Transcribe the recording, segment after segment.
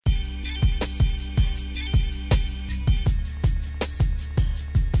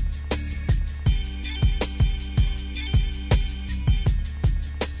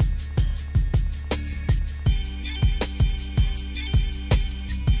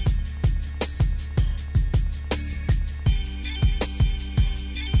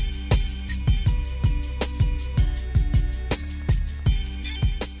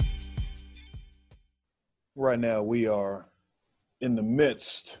right now we are in the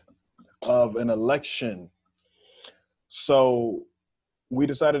midst of an election. So we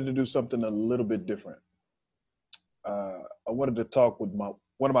decided to do something a little bit different. I wanted to talk with one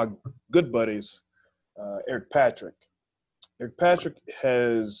of my good buddies, Eric Patrick. Eric Patrick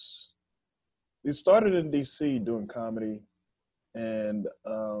he started in DC doing comedy, and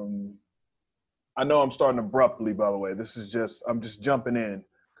I know I'm starting abruptly, by the way. I'm just jumping in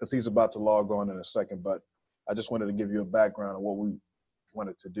because he's about to log on in a second, but I just wanted to give you a background of what we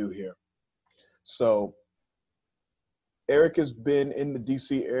wanted to do here. So Eric has been in the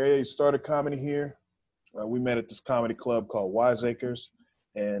DC area. He started comedy here. We met at this comedy club called Wiseacres,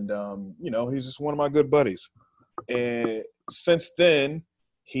 and he's just one of my good buddies. And since then,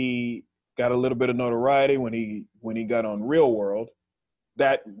 he got a little bit of notoriety when he got on Real World,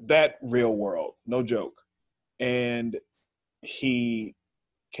 that Real World, no joke. And he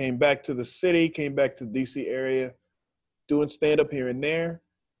came back to the city, came back to the DC area, doing stand-up here and there.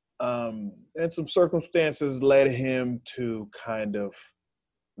 And some circumstances led him to kind of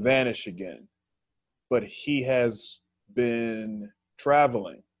vanish again. But he has been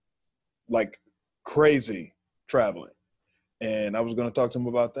traveling, like crazy traveling. And I was going to talk to him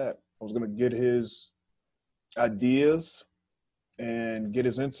about that. I was going to get his ideas and get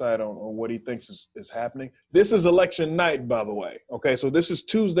his insight on what he thinks is happening. This is election night, by the way. Okay, so this is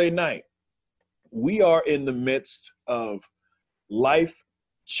Tuesday night. We are in the midst of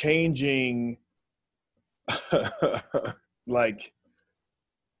life-changing,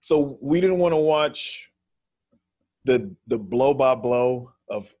 so we didn't want to watch the blow-by-blow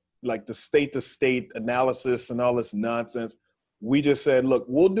of like the state-to-state analysis and all this nonsense. We just said, look,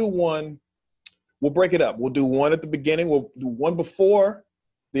 we'll do one. We'll break it up. We'll do one at the beginning. We'll do one before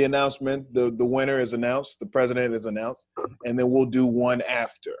the announcement. The winner is announced. The president is announced. And then we'll do one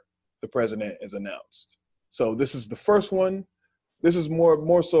after the president is announced. So this is the first one. This is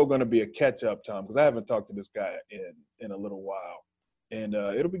more so going to be a catch-up, Tom, because I haven't talked to this guy in a little while. And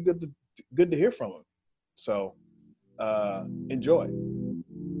it'll be good to hear from him. So enjoy.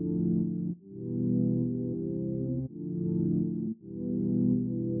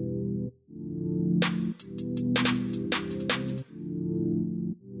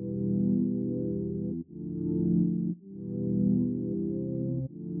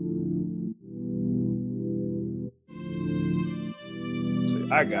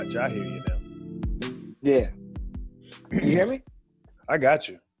 I got you. I hear you now. Yeah. You hear me? I got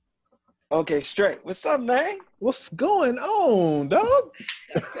you. Okay, straight. What's up, man? What's going on, dog?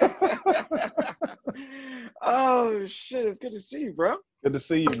 Oh, shit. It's good to see you, bro. Good to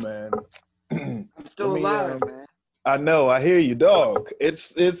see you, man. I'm still alive, man. I know. I hear you, dog.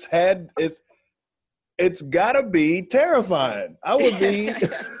 It's gotta be terrifying. I would be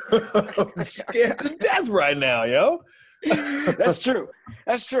scared to death right now, yo. That's true.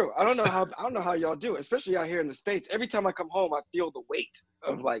 I don't know how y'all do it, especially out here in the States. Every time I come home, I feel the weight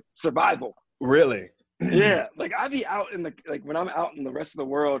of like survival. Really? Yeah. Like I be out when I'm out in the rest of the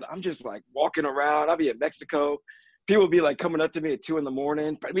world, I'm just like walking around. I'll be in Mexico. People be like coming up to me at 2 a.m.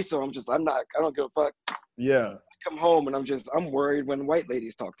 So I don't give a fuck. Yeah. I come home and I'm worried when white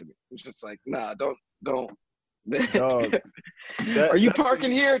ladies talk to me. It's just like, nah, don't. Dog, Are you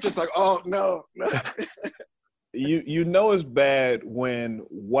parking here? Just like, oh no. You know it's bad when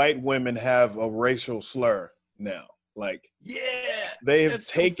white women have a racial slur now. Like, yeah, they've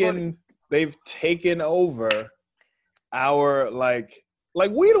taken over our like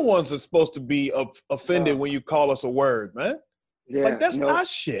we the ones that's supposed to be offended when you call us a word, man. Yeah, like that's our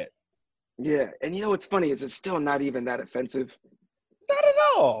shit. Yeah, and you know what's funny is it's still not even that offensive. Not at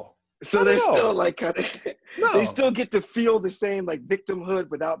all. So they're still like they still get to feel the same like victimhood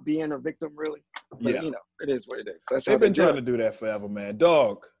without being a victim, really. But, yeah, it is what it is. That's They've been trying to do that forever, man.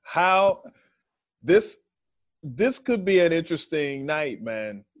 Dog, how this could be an interesting night,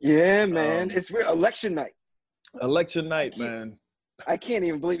 man. Yeah, man. It's weird. Election night. Election night, man. I can't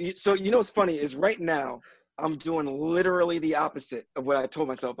even believe it. So you know what's funny is right now I'm doing literally the opposite of what I told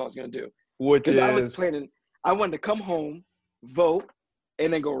myself I was gonna do. Which is I was planning. I wanted to come home, vote,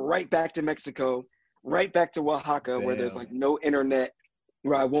 and then go right back to Mexico, right back to Oaxaca, where there's like no internet,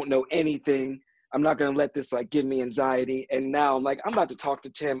 where I won't know anything. I'm not going to let this like give me anxiety. And now I'm like, I'm about to talk to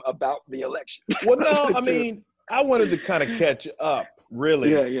Tim about the election. Well, no, I mean, I wanted to kind of catch up,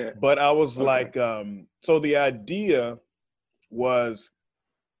 really. Yeah. But I was like, so the idea was,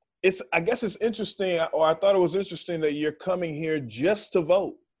 I guess it's interesting, or I thought it was interesting that you're coming here just to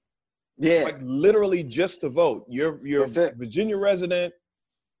vote. Yeah. Like literally just to vote. You're a Virginia resident.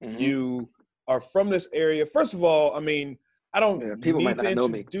 Mm-hmm. You are from this area. First of all, I mean, I don't people need might to not know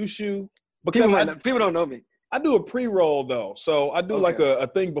me. introduce you. People don't know me. I do a pre-roll though. So I do like Okay. a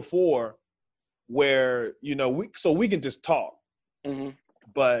thing before where, we can just talk. Mm-hmm.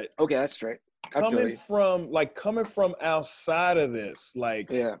 But Okay, that's straight. I feel you. coming from outside of this, like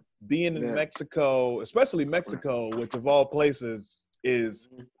Yeah. being in Yeah. Mexico, especially Mexico, which of all places is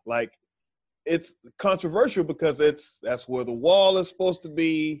like, it's controversial because that's where the wall is supposed to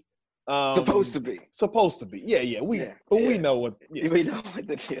be. Supposed to be. Supposed to be. Yeah. We know what. Yeah. We know what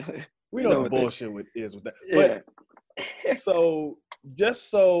the deal is. We know what the bullshit is with that. Yeah. But so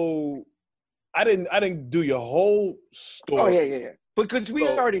I didn't do your whole story. Oh yeah. Because we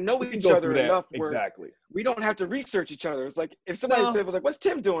already know each other enough where exactly. we don't have to research each other. It's like if somebody said was like, "What's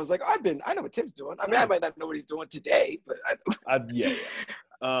Tim doing?" It's like I know what Tim's doing. I mean, I might not know what he's doing today, but I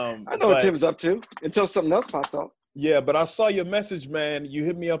know what Tim's up to until something else pops up. Yeah, but I saw your message, man. You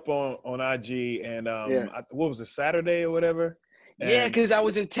hit me up on IG, and what was it, Saturday or whatever? Yeah, because I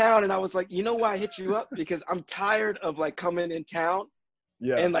was in town, and I was like, you know why I hit you up? Because I'm tired of like coming in town,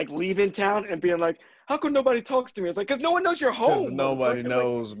 and like leaving town and being like, how come nobody talks to me? It's like, because no one knows you're home. Because nobody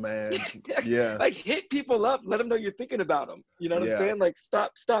knows, man. Yeah. Like hit people up, let them know you're thinking about them. You know what I'm saying? Like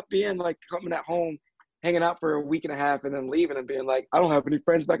stop being like coming at home, hanging out for a week and a half, and then leaving and being like, I don't have any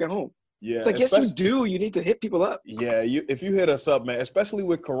friends back at home. Yeah, it's like, yes, you do. You need to hit people up. Yeah, if you hit us up, man, especially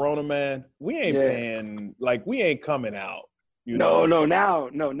with Corona, man, we ain't paying, like, we ain't coming out. No, now,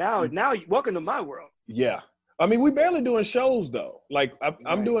 welcome to my world. Yeah. I mean, we barely doing shows, though. Like,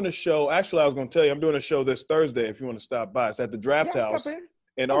 I'm doing a show. Actually, I was going to tell you, I'm doing a show this Thursday if you want to stop by. It's at the Draft House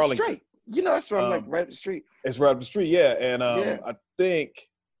in Arlington. Straight. That's where I'm like right up the street. It's right up the street, yeah. And I think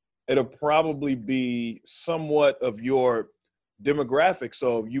it'll probably be somewhat of your demographic,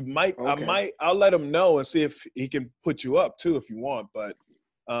 so you might I'll let him know and see if he can put you up too if you want, but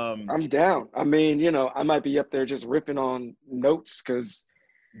I'm down. I mean, I might be up there just ripping on notes because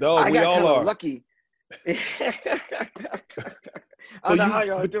I got kind of lucky. I don't know how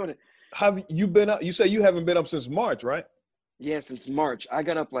y'all are doing it. Have you been up? You say you haven't been up since March, right? Yeah, since March. I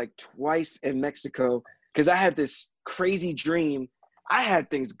got up like twice in Mexico because I had this crazy dream. I had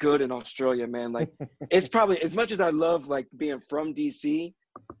things good in Australia, man. Like, it's probably, as much as I love like being from DC,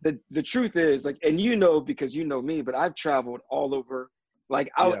 the truth is, like, and because you know me, but I've traveled all over.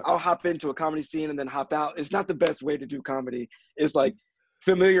 Like, I'll hop into a comedy scene and then hop out. It's not the best way to do comedy. It's like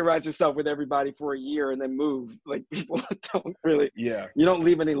familiarize yourself with everybody for a year and then move. Like, people don't really, you don't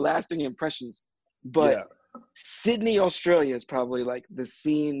leave any lasting impressions. But Sydney, Australia is probably like the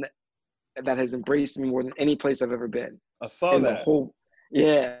scene that has embraced me more than any place I've ever been. I saw that.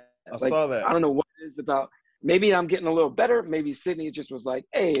 I saw that. I don't know what it is about. Maybe I'm getting a little better. Maybe Sydney just was like,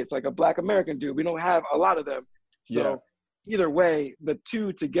 hey, it's like a Black American dude. We don't have a lot of them. So either way, the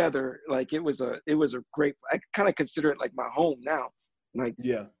two together, like it was a great, I kind of consider it like my home now. Like,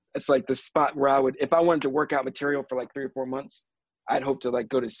 it's like the spot where I would, if I wanted to work out material for like 3 or 4 months, I'd hope to like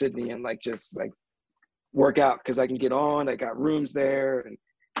go to Sydney and like just like work out because I can get on. I got rooms there, and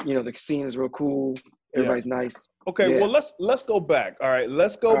the scene is real cool. Everybody's nice. Okay, well let's go back. All right,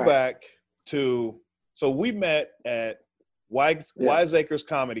 let's go back to, so we met at Wiseacres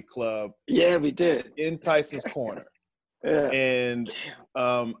Comedy Club. Yeah, we did. In Tyson's Corner. And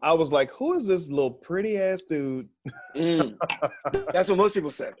I was like, who is this little pretty ass dude? That's what most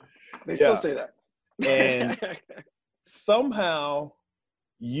people say. They still say that. And somehow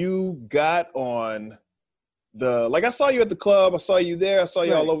you got on I saw you at the club, I saw you there, I saw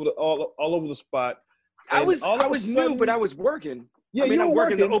you all over the spot. I was new, but I was working. Yeah, I was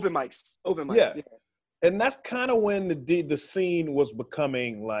working the open mics. Yeah. And that's kind of when the scene was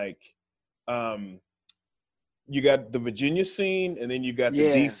becoming like, you got the Virginia scene, and then you got the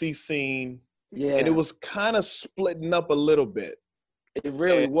DC scene. Yeah. And it was kind of splitting up a little bit. It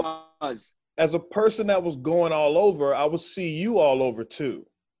really was. As a person that was going all over, I would see you all over too,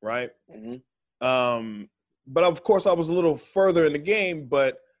 right? Mm-hmm. But of course, I was a little further in the game,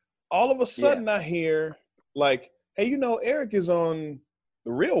 but all of a sudden I hear like, hey, Eric is on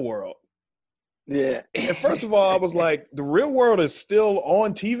The Real World. Yeah. And first of all, I was like, The Real World is still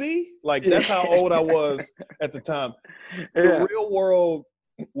on TV? Like, that's how old I was at the time. The Real World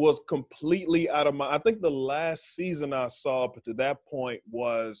was completely out of I think the last season I saw up to that point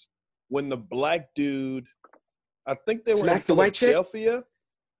was when the black dude, I think they were in Philadelphia.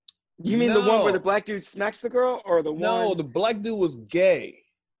 You mean the one where the black dude smacks the girl, or the one? No, the black dude was gay.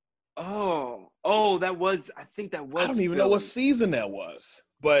 Oh, I think that was. I don't even know what season that was,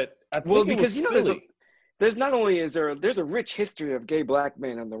 but I think because it was there's not only there's a rich history of gay black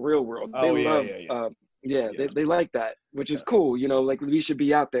men in the real world. They love, they like that, which is cool. Like we should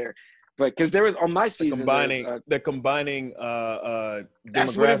be out there. But because there was on my season, the combining that's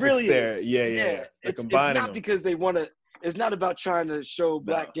what it demographics really there. is. Yeah. It's not them. because they want to. It's not about trying to show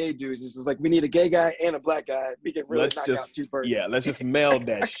black gay dudes. It's just like we need a gay guy and a black guy. We can really knock out two birds. Yeah, let's just meld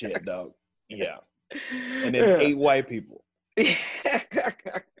that shit, dog. Yeah. And then 8 white people.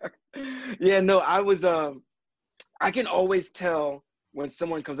 Yeah, no, I was I can always tell when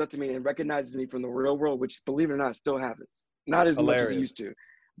someone comes up to me and recognizes me from the real world, which believe it or not still happens. Not as much as it used to.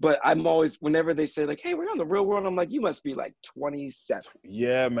 But I'm always, whenever they say like, hey, we're on the real world, I'm like, you must be like 27.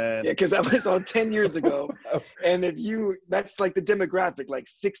 Yeah, man. Yeah, because I was on 10 years ago. And that's like the demographic, like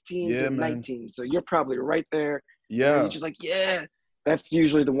 16 to 19. So you're probably right there. Yeah. And you're just like, yeah, that's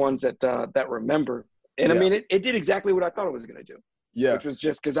usually the ones that remember. And I mean, it did exactly what I thought it was going to do. Yeah. Which was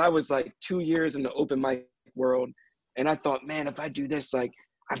just because I was like 2 years in the open mic world. And I thought, man, if I do this, like,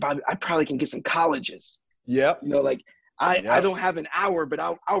 I probably can get some colleges. Yeah. You know, like, I don't have an hour, but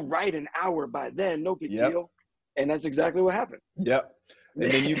I'll write an hour by then. No big deal. And that's exactly what happened. Yep.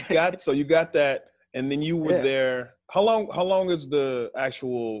 And then you got that, and then you were there. How long is the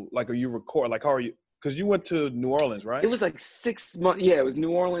actual, like, are you record? Like, how are you? Because you went to New Orleans, right? It was like 6 months. Yeah, it was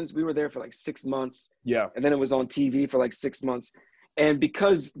New Orleans. We were there for like 6 months. Yeah. And then it was on TV for like 6 months. And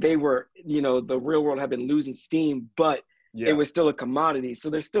because they were, you know, the real world had been losing steam, but it was still a commodity. So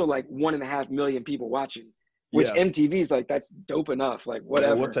there's still like 1.5 million people watching. Which MTV's like, that's dope enough, like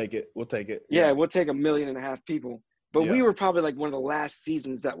whatever. Yeah, we'll take it. Yeah, we'll take 1.5 million people. But we were probably like one of the last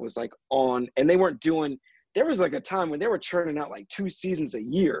seasons that was like on, and they weren't doing, there was like a time when they were churning out like 2 seasons a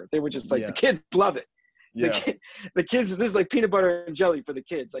year. They were just like, the kids love it. Yeah. The kids, this is like peanut butter and jelly for the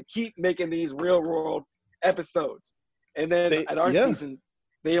kids. Like keep making these real world episodes. And then at our season,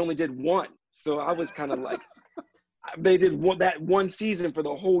 they only did 1. So I was kind of like, they did that 1 season for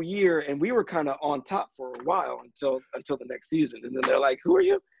the whole year, and we were kind of on top for a while until the next season. And then they're like, "Who are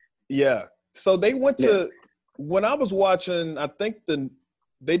you?" Yeah. So they went to when I was watching. I think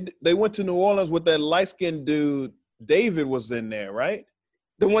they went to New Orleans with that light-skinned dude. David was in there, right?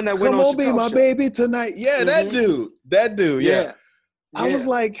 The one that went on Come on, be my baby tonight. Yeah, that dude. Yeah. I was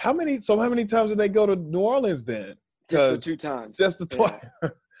like, how many times did they go to New Orleans then? Just the 2 times. Just the twice.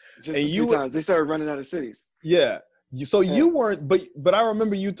 Just the 2 times. They started running out of cities. Yeah. So you weren't, but I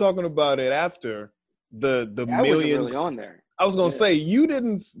remember you talking about it after the millions. I wasn't really on there. I was gonna say you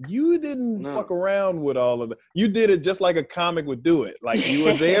didn't fuck around with all of it. You did it just like a comic would do it. Like you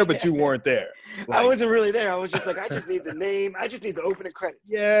were there, but you weren't there. Like, I wasn't really there. I was just like, I just need the name. I just need the opening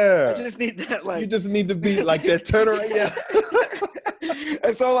credits. Yeah. I just need that. Like you just need to be like that turnaround. Yeah.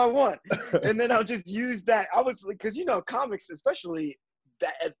 That's all I want. And then I'll just use that. I was like, because comics, especially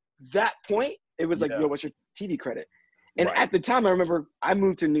at that point, it was like, yo, what's your TV credit? And at the time, I remember I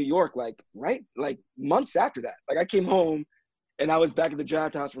moved to New York, like months after that. Like I came home, and I was back at the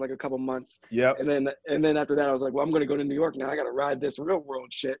draft house for like a couple months. Yeah. And then after that, I was like, well, I'm going to go to New York now. I got to ride this real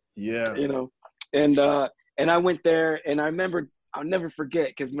world shit. Yeah. And I went there, and I remember, I'll never forget,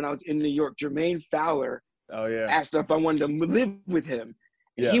 because when I was in New York, Jermaine Fowler asked if I wanted to live with him.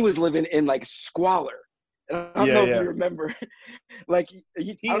 And he was living in like squalor. And I don't know if you remember. Like, I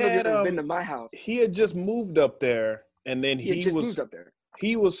don't know if you've ever been to my house. He had just moved up there, and then he moved up there.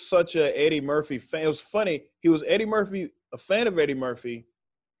 He was such a Eddie Murphy fan. It was funny. He was a fan of Eddie Murphy,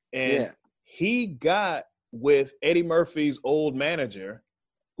 and he got with Eddie Murphy's old manager,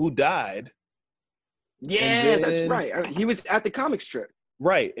 who died. Yeah, that's right. He was at the comic strip.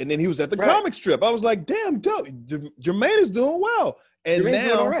 Right, and then he was at the comic strip. I was like, damn, dope. Jermaine is doing well. And Jermaine's now,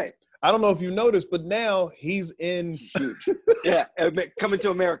 doing all right. I don't know if you noticed, but now he's huge. Yeah, coming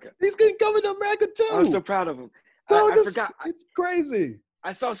to America. He's coming to America too. I'm so proud of him. So I forgot. It's crazy.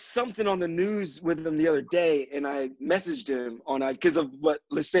 I saw something on the news with him the other day, and I messaged him because of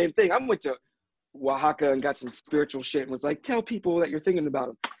the same thing. I went to Oaxaca and got some spiritual shit and was like, tell people that you're thinking about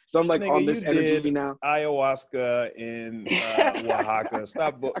them. So I'm like on this energy now. Ayahuasca in Oaxaca.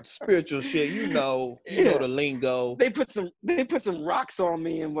 Stop spiritual shit. You know the lingo. They put some rocks on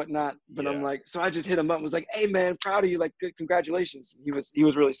me and whatnot, but I'm like, so I just hit him up and was like, hey man, proud of you, like good, congratulations. He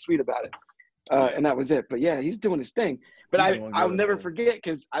was really sweet about it. And that was it. But yeah, he's doing his thing. But I'll never forget,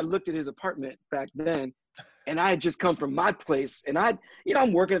 because I looked at his apartment back then, and I had just come from my place, and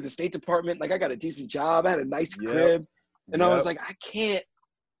I'm working at the State Department. Like I got a decent job. I had a nice crib. And I was like, I can't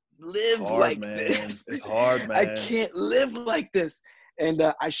live like this. It's hard, man. I can't live like this. And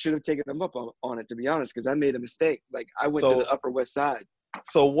I should have taken him up on it, to be honest, because I made a mistake. Like I went to the Upper West Side.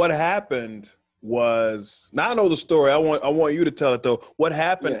 So what happened was, now I know the story. I want you to tell it though. What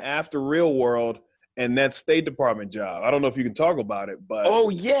happened after Real World and that State Department job? I don't know if you can talk about it, but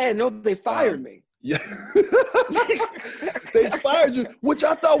they fired me. Yeah. They fired you, which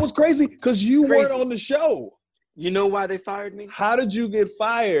I thought was crazy because you weren't on the show. You know why they fired me? How did you get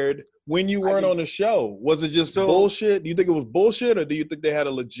fired when you weren't on the show? Was it just bullshit? Do you think it was bullshit, or do you think they had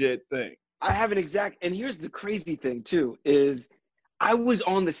a legit thing? I have an exact, and here's the crazy thing too, is I was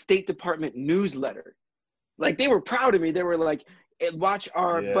on the State Department newsletter. Like, they were proud of me. They were like, watch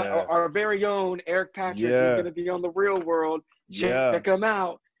our very own Eric Patrick is going to be on The Real World. Check him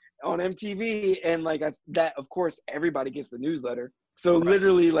out on MTV. And like that, of course, everybody gets the newsletter. So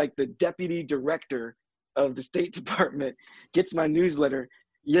literally, like, the deputy director of the State Department gets my newsletter.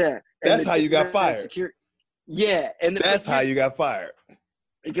 Yeah. That's how you got fired. And that's how you got fired.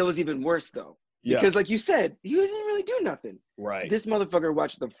 It was even worse though. Because like you said, he didn't really do nothing. Right. This motherfucker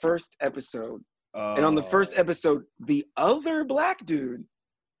watched the first episode. And on the first episode, the other black dude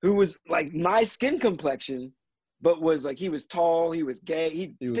who was like my skin complexion, but was like, he was tall, he was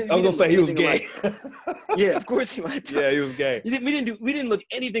gay. I was gonna say he was gay. Yeah, of course he was. Yeah, he was gay. We didn't look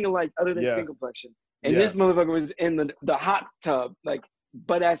anything alike other than skin complexion. And this motherfucker was in the hot tub, like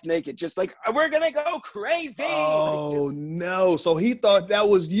butt ass naked, just like, we're gonna go crazy. Oh, like, no. So he thought that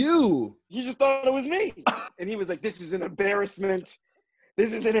was you. He just thought it was me. And he was like, this is an embarrassment.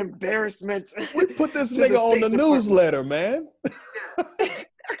 This is an embarrassment. We put this nigga on the newsletter, man.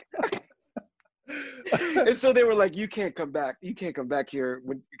 And so they were like, you can't come back. You can't come back here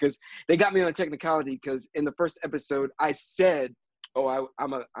because they got me on a technicality because in the first episode I said,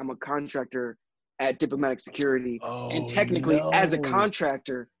 I'm a contractor at Diplomatic Security. And technically as a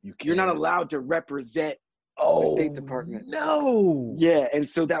contractor, you're not allowed to represent the State Department. No. Yeah. And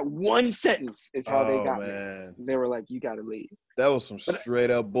so that one sentence is how they got me. They were like, you got to leave. That was some straight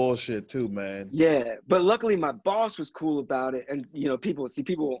up bullshit too, man. Yeah. But luckily my boss was cool about it. And, you know, people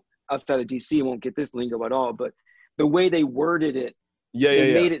outside of DC won't get this lingo at all, but the way they worded it,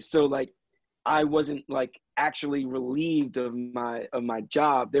 they made it so like I wasn't like actually relieved of my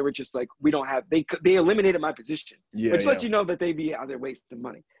job. They were just like, we don't have, they eliminated my position, which lets you know that they'd be out there wasting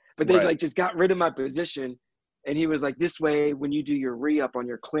money. But they like just got rid of my position. And he was like, this way, when you do your re-up on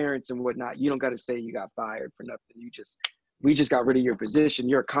your clearance and whatnot, you don't got to say you got fired for nothing. We just got rid of your position.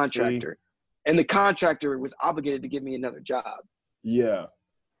 You're a contractor. And the contractor was obligated to give me another job. Yeah.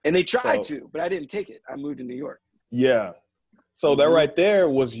 And they tried to, but I didn't take it. I moved to New York. Yeah. So that right there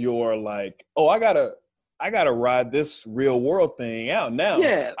was your like, I gotta ride this real world thing out now.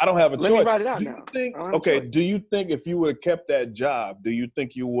 Yeah. I don't have a choice. Let me ride it out now. Do you think if you would have kept that job, do you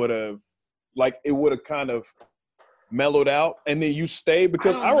think you would have, like, it would have kind of mellowed out and then you stayed?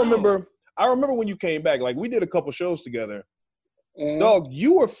 Because I remember when you came back, like we did a couple shows together. Dog,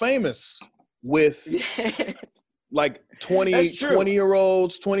 you were famous with like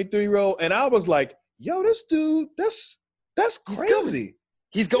 20-year-olds, 23-year-old. And I was like, yo, this dude, that's crazy.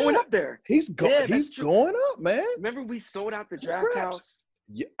 He's going up there. He's going up, man. Remember we sold out the Draft House?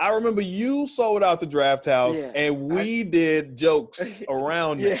 Yeah, I remember you sold out the Draft House and we did jokes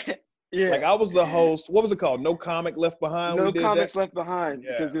around it. Yeah. Like I was the host. What was it called? No Comic Left Behind? No Comics Left Behind.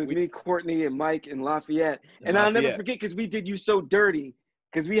 Because it was me, Courtney, and Mike and Lafayette. And I'll never forget because we did You So Dirty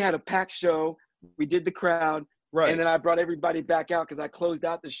because we had a packed show. We did the crowd. Right. And then I brought everybody back out because I closed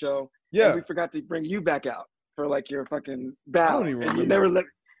out the show. Yeah. And we forgot to bring you back out for like your fucking battle. I don't even remember.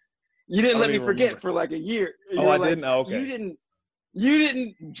 You didn't let me forget for like a year. I didn't? Oh, okay. You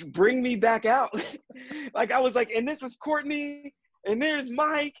didn't bring me back out. Like I was like, and this was Courtney, and there's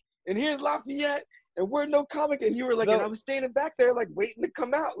Mike, and here's Lafayette, and we're No Comic, and you were like, and I was standing back there like waiting to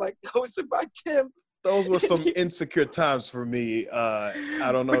come out, like hosted by Tim. Those were some insecure times for me.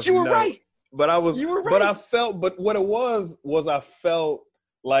 I don't know. But you were right. But you were right. But what it was I felt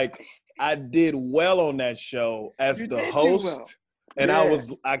like I did well on that show as the host, and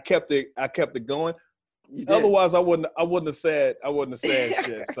I kept it going. Otherwise, I wouldn't have said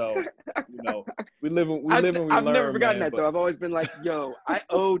shit. So, you know, we learn. I've never forgotten that though. I've always been like, yo, I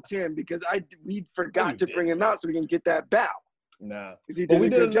owe Tim because we forgot to bring him out so we can get that bow. Nah, he did a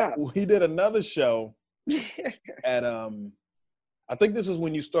good job. We did another show at I think this is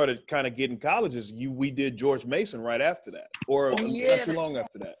when you started kind of getting colleges. We did George Mason right after that, or not too long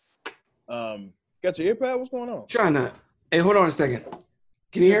after that. Got your earpad? What's going on? Trying to. Hey, hold on a second.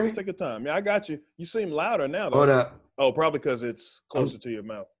 Can you hear me? Take your time. Yeah, I got you. You seem louder now, though. Hold up. Oh, probably because it's closer to your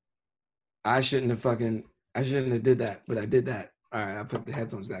mouth. I shouldn't have did that, but I did that. All right, I put the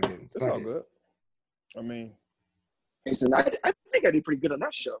headphones back in. It's all good. I mean, Mason, I think I did pretty good on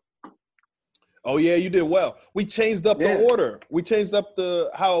that show. Oh yeah, you did well. We changed up the order. We changed up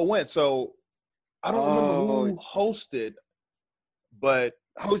how it went. So I don't remember who hosted, but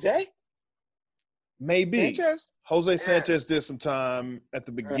Jose? Maybe. Sanchez? Jose Sanchez did some time at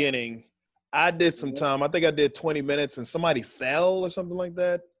the beginning. I did some time. I think I did 20 minutes and somebody fell or something like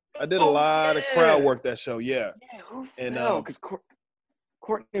that. I did a Oh, lot of crowd work that show. Yeah. Yeah, who And fell? Because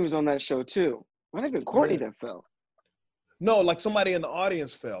Courtney was on that show too. Might have been Courtney that fell. no, like somebody in the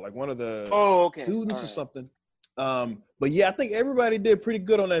audience fell, like one of the students or something. But yeah, I think everybody did pretty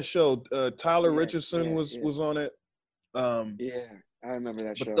good on that show. Tyler Richardson was on it. Yeah, I remember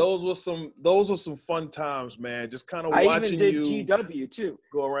that show. But those were some fun times, man. Just kind of watching I even did GW too.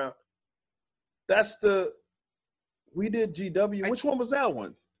 Go around. We did GW. Which one was that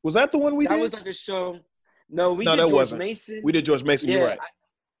one? Was that the one we did? That was like a show. No, we did George Mason. We did George Mason. Yeah, you're right.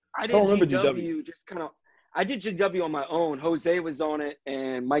 I did GW. Just kind of. I did GW on my own. Jose was on it,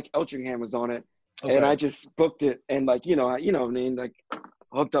 and Mike Eltringham was on it, and I just booked it, and like I mean, like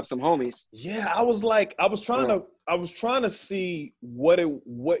hooked up some homies. Yeah, I was trying to see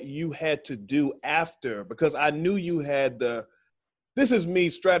what you had to do after, because I knew you had this is me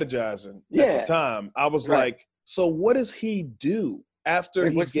strategizing at the time. I was like, so what does he do after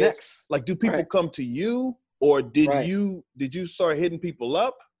he gets next? Like, do people come to you, or did you start hitting people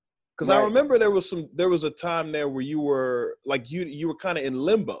up? Because I remember there was a time there where you were like you were kind of in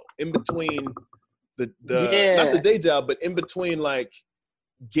limbo in between the not the day job, but in between like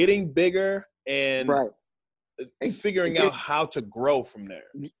getting bigger and figuring out how to grow from there,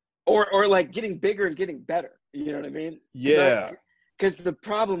 or like getting bigger and getting better. You know what I mean? Yeah. Because the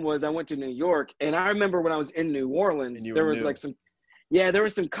problem was I went to New York, and I remember when I was in New Orleans, there were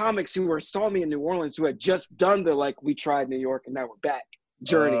some comics who saw me in New Orleans who had just done the like we tried New York and now we're back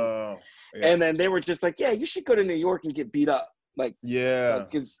journey, and then they were just like, yeah, you should go to New York and get beat up, like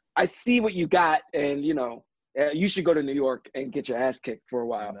because I see what you got, and you should go to New York and get your ass kicked for a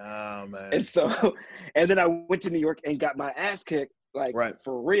while. Nah, man. And so, and then I went to New York and got my ass kicked, like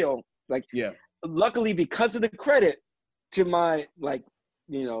for real, like luckily because of the credit to my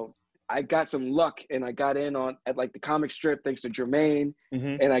I got some luck and I got in at like the comic strip thanks to Jermaine,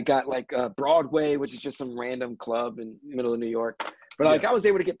 and I got like Broadway, which is just some random club in the middle of New York. But like I was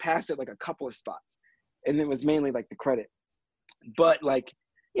able to get past it like a couple of spots, and it was mainly like the credit. But like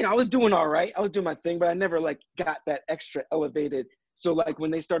I was doing all right. I was doing my thing, but I never like got that extra elevated. So like when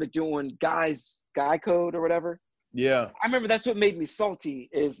they started doing guy code or whatever. Yeah. I remember that's what made me salty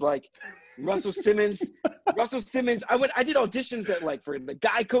is like Russell Simmons. I did auditions at like for the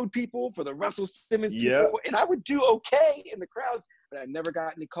Guy Code people, for the Russell Simmons people, and I would do okay in the crowds, but I never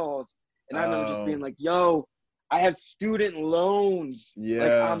got any calls. And I remember just being like, yo, I have student loans. Yeah.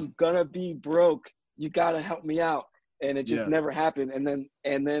 Like I'm gonna be broke. You gotta help me out. And it just never happened.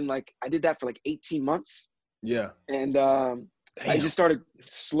 And then like I did that for like 18 months. Yeah. And I just started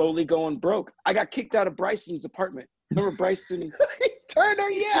slowly going broke. I got kicked out of Bryson's apartment. Remember Bryson Turner?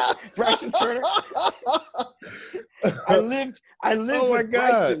 Yeah. Bryson Turner. I lived with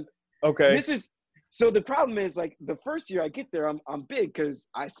Bryson. Okay. So the problem is like the first year I get there, I'm big because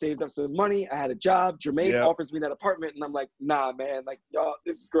I saved up some money. I had a job. Jermaine offers me that apartment, and I'm like, nah, man, like y'all,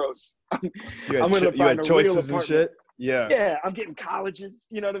 this is gross. You had choices and shit. Yeah. Yeah, I'm getting colleges.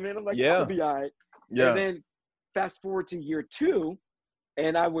 You know what I mean? I'm like, I'll be all right. Yeah. And then fast forward to year 2,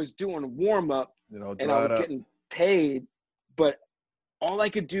 and I was doing warm up, and I was getting paid, but all I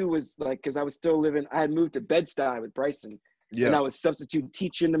could do was like, because I was still living, I had moved to Bed-Stuy with Bryson, and I was substitute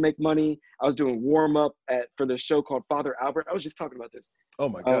teaching to make money. I was doing warm up for the show called Father Albert. I was just talking about this. Oh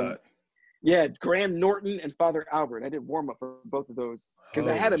my God. Yeah, Graham Norton and Father Albert. I did warm up for both of those because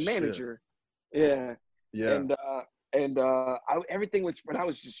I had a manager. Yeah. Yeah. And everything was, but I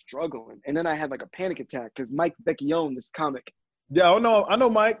was just struggling. And then I had like a panic attack because Mike Vecchione, this comic. Yeah, I know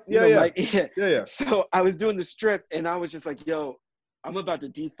Mike. Yeah. Mike? Yeah. So I was doing the strip, and I was just like, yo, I'm about to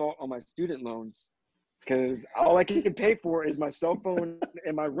default on my student loans because all I can pay for is my cell phone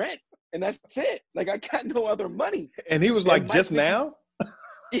and my rent. And that's it. Like, I got no other money. And he was like, just now?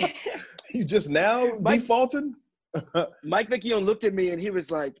 Yeah. You just now defaulting? Mike Vecchione looked at me, and he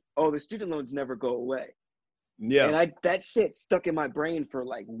was like, oh, the student loans never go away. Yeah. And that shit stuck in my brain for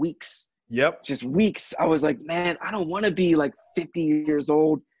like weeks. Yep. Just weeks. I was like, man, I don't want to be like 50 years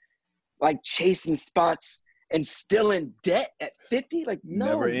old, like chasing spots and still in debt at 50. Like, no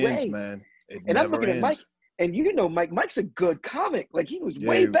never way. Ends, man. I'm looking at Mike, and Mike's a good comic. Like, he was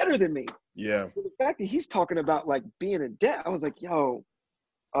way better than me. Yeah. So the fact that he's talking about like being in debt, I was like, yo,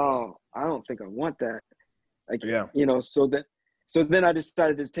 I don't think I want that. Like, So then I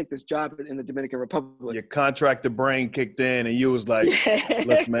decided to take this job in the Dominican Republic. Your contractor brain kicked in, and you was like,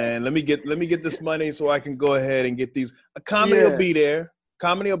 "Look, man, let me get this money so I can go ahead and get these. A comedy will be there.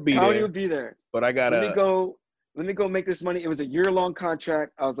 Comedy will be there. But I gotta let me go make this money. It was a year-long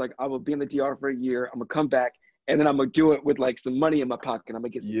contract. I was like, I will be in the DR for a year. I'm gonna come back, and then I'm gonna do it with like some money in my pocket. I'm gonna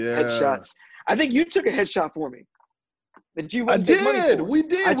get some headshots. I think you took a headshot for me that you wouldn't take money for. We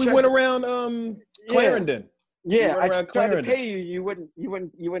did. We went around Clarendon. Yeah, we I tried to pay you. You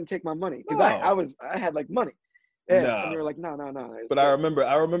wouldn't take my money because I had like money. Yeah, and you were like, no. But I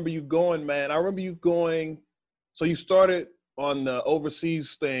remember you going, man. I remember you going. So you started on the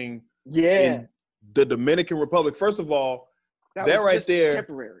overseas thing. Yeah. In the Dominican Republic. First of all, that right there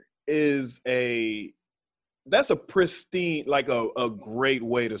temporary. That's a pristine, like a great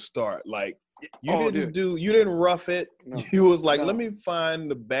way to start. Like you didn't rough it. No. You was like, let me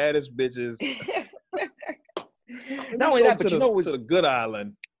find the baddest bitches. Not only that, but to the good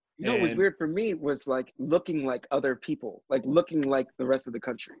island. You know what was weird for me was like looking like other people, like looking like the rest of the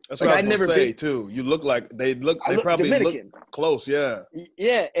country. That's what I was gonna say too. You look like they probably Dominican. Look close, yeah.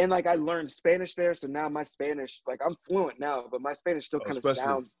 Yeah, and like I learned Spanish there, so now my Spanish, like I'm fluent now, but my Spanish still kind of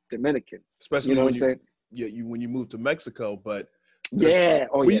sounds Dominican. Especially when you move to Mexico, but you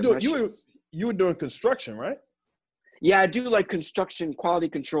were doing construction, right? Yeah, I do like construction quality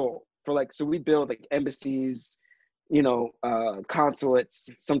control for like, so we build like embassies, consulates,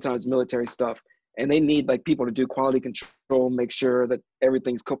 sometimes military stuff, and they need like people to do quality control, make sure that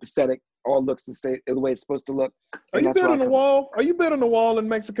everything's copacetic, all looks the way it's supposed to look. Are you building the wall? Are you building the wall in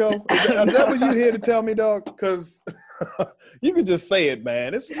Mexico? Is that what you here to tell me, dog? Because you can just say it,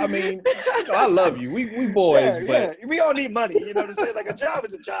 man. I love you. We boys, but we all need money. You know what I'm saying? Like a job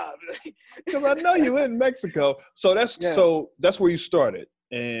is a job. Because I know you in Mexico, so that's where you started.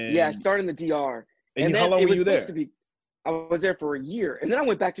 And I started in the DR. And how long were you there? I was there for a year, and then I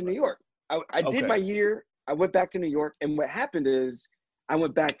went back to New York. I did my year. I went back to New York, and what happened is I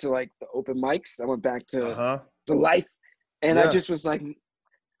went back to like the open mics. I went back to the life, and I just was like,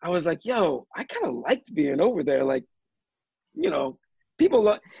 yo, I kind of liked being over there. Like,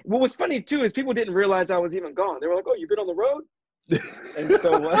 people. What was funny too is people didn't realize I was even gone. They were like, "Oh, you've been on the road," and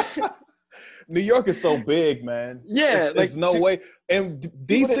so. New York is so big, man. Yeah, there's no way. And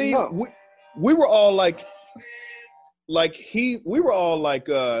DC, we were all like we were all like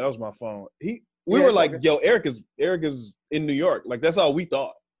that was my phone. We were like, yo, Eric is in New York. Like that's all we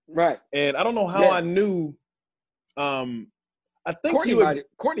thought. Right. And I don't know how I knew. I think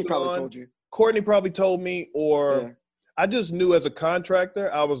Courtney probably told you. Courtney probably told me, or I just knew as a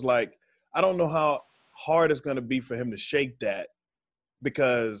contractor, I was like, I don't know how hard it's gonna be for him to shake that,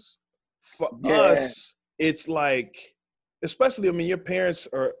 because for us, it's like, especially, I mean, your parents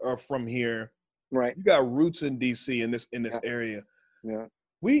are from here. Right. You got roots in DC in this area. Yeah.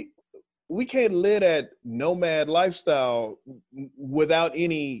 We can't live that nomad lifestyle without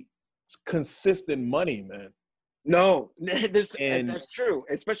any consistent money, man. No, that's true.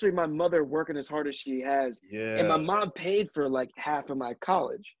 Especially my mother working as hard as she has. Yeah. And my mom paid for like half of my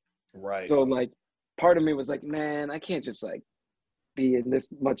college. Right. So like part of me was like, man, I can't just like be in this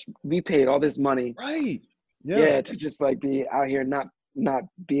much. We paid all this money. Right. Yeah. To just like be out here not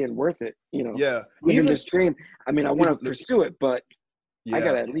being worth it, Yeah. Even this dream. I mean, I want to pursue it, but I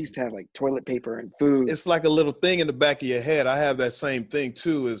gotta at least have like toilet paper and food. It's like a little thing in the back of your head. I have that same thing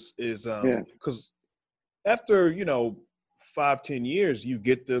too, is because after 5-10 years, you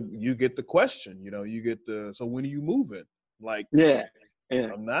get the question, so when are you moving? Like,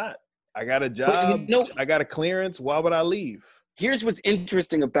 I'm not. I got a job. I got a clearance. Why would I leave? Here's what's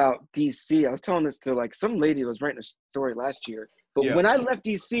interesting about DC. I was telling this to like some lady that was writing a story last year. But when I left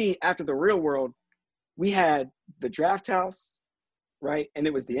DC after the Real World, we had the Draft House, right? And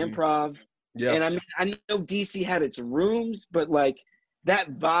it was the Improv. Yeah. And I mean, I know DC had its rooms, but like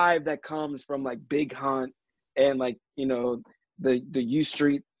that vibe that comes from like Big Hunt and like, the U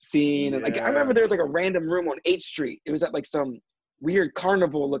Street scene. And like, I remember there was like a random room on 8th Street. It was at like some weird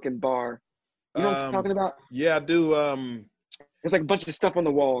carnival looking bar. You know what I'm talking about? Yeah, I do. There's like a bunch of stuff on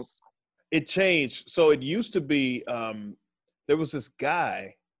the walls. It changed. So it used to be, there was this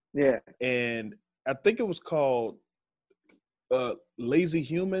guy. Yeah. And I think it was called Lazy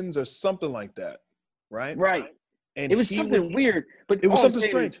Humans or something like that. Right? Right. And it was something weird, but it was something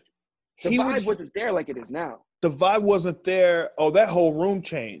strange. The vibe wasn't there like it is now. The vibe wasn't there. Oh, that whole room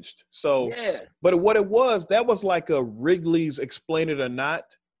changed. So, but what it was, that was like a Wrigley's Explain It or Not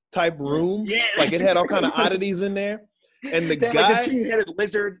type room. Yeah. Like it had all kind of oddities in there. And the guy, like a two-headed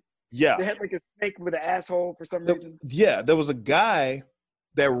lizard. Yeah. They had like a snake with an asshole for some reason. Yeah, there was a guy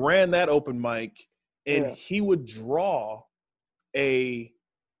that ran that open mic, and he would draw he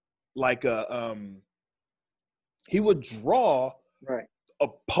would draw a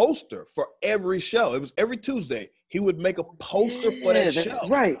poster for every show. It was every Tuesday. He would make a poster for that show.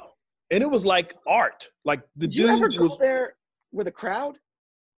 Right. And it was like art. Like the Did you ever go there with a crowd?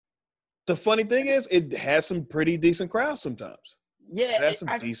 the funny thing is, it has some pretty decent crowds sometimes. Yeah, It has some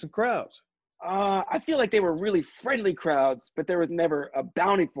decent crowds. I feel like they were really friendly crowds, but there was never a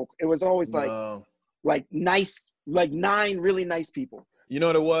bountiful. It was always No. like nice, like 9 really nice people. You know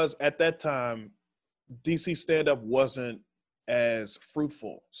what it was? At that time, DC stand-up wasn't as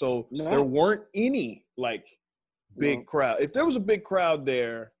fruitful. So there weren't any like big crowd. If there was a big crowd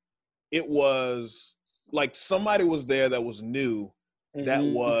there, it was like somebody was there that was new, that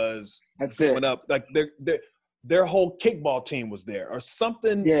was coming up. Like their whole kickball team was there, or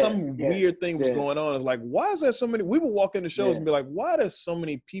something. Some weird thing was going on. It's like, why is there so many? We would walk into shows and be like, why there's so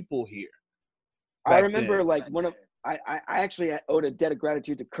many people here? I remember like I actually owed a debt of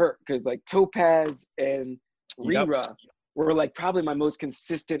gratitude to Kurt, because like Topaz and Rira were like probably my most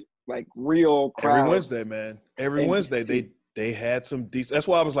consistent like real crowds. Every Wednesday, man. Every Wednesday they had some decent. That's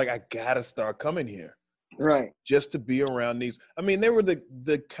why I was like, I gotta start coming here, right? Just to be around these. I mean, they were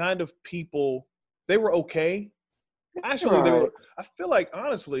the kind of people. They were okay. Actually, they were. I feel like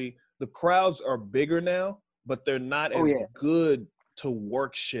honestly, the crowds are bigger now, but they're not as good to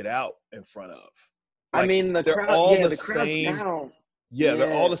work shit out in front of. Like, I mean, they're all the same.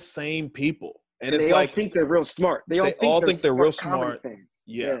 They're all the same people, and it's they like all think they're real smart. They all think they're real smart.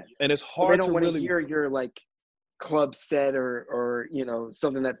 Yeah, and it's hard. So they don't want to hear your like club set or you know,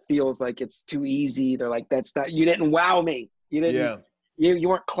 something that feels like it's too easy. They're like, that's not. You didn't wow me. You didn't. Yeah. You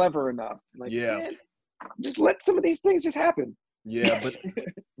weren't clever enough. Like, man, just let some of these things just happen. Yeah,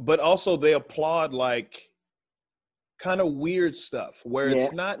 but also they applaud like kind of weird stuff where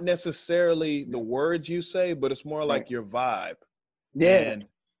it's not necessarily the words you say, but it's more like your vibe. Yeah. And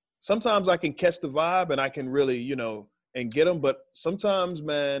sometimes I can catch the vibe and I can really, you know, and get them. But sometimes,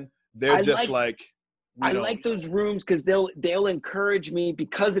 man, they're just like I like those rooms because they'll encourage me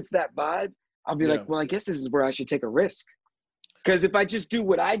because it's that vibe. I'll be like, well, I guess this is where I should take a risk. Because if I just do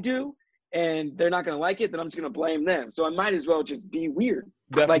what I do and they're not going to like it, then I'm just going to blame them. So I might as well just be weird.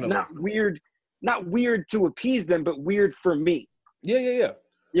 Definitely. Like not weird to appease them, but weird for me. Yeah.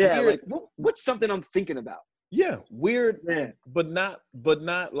 Yeah, weird. Like what's something I'm thinking about? Yeah, weird, but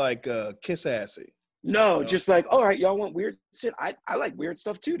not like kiss assy. No, you know? Just like, all right, y'all want weird shit. I like weird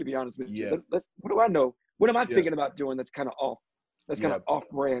stuff too, to be honest with you. What do I know? What am I thinking about doing that's kind of off? That's kind of off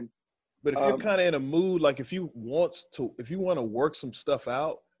brand. But if you're kind of in a mood, like if you want to work some stuff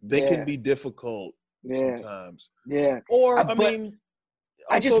out, they can be difficult sometimes. Yeah. Or I mean,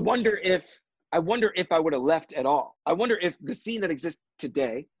 I just wonder if I would have left at all. I wonder if the scene that exists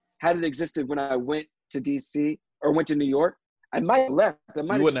today, had it existed when I went to DC or went to New York, I might have left. I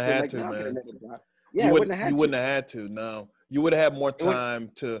might you wouldn't have had to, man. Yeah, you wouldn't have had to. No, you would have had more time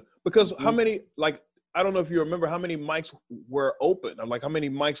to, because how many, like, I don't know if you remember how many mics were open. I'm like, how many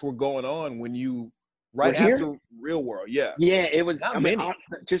mics were going on when you after Real World? Yeah. Yeah, it was not many.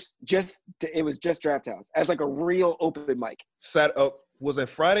 It was just Draft House as like a real open mic. Was it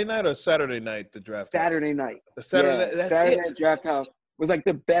Friday night or Saturday night? The Draft Saturday House? night. The Saturday. That's Saturday it. Night Draft House was like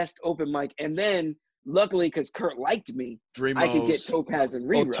the best open mic, and then luckily because Kurt liked me, I could get Topaz and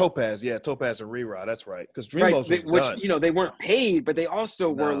Rira. Topaz and Rira. That's right. Because Dreamos was done. You know, they weren't paid, but they also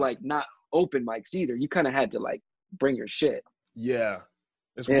were like not open mics either. You kind of had to like bring your shit. Yeah.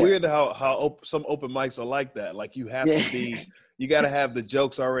 It's weird how some open mics are like that. Like you have to be, you got to have the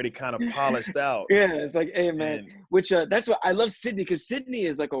jokes already kind of polished out. Yeah, it's like, hey man, which that's what I love Sydney, because Sydney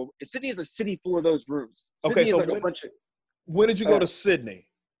is a city full of those rooms. Sydney is like a bunch of. When did you go to Sydney?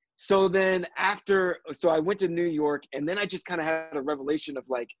 So then so I went to New York, and then I just kind of had a revelation of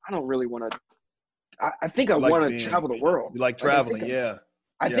like, I don't really want to. I think I want to travel the world. You like traveling,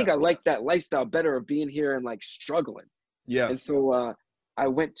 I think I like that lifestyle better of being here and like struggling. Yeah. And so I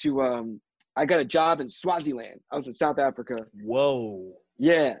went to I got a job in Swaziland. I was in South Africa. Whoa.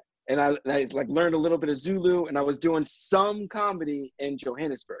 Yeah. And I like learned a little bit of Zulu, and I was doing some comedy in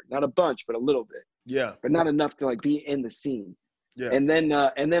Johannesburg. Not a bunch, but a little bit. Yeah. But not enough to like be in the scene. Yeah. And then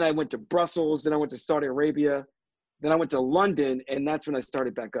I went to Brussels, then I went to Saudi Arabia, then I went to London, and that's when I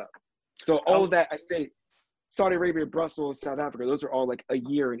started back up. So all of that, I say Saudi Arabia, Brussels, South Africa, those are all like a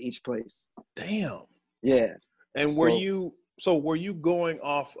year in each place. Damn. Yeah. And were you going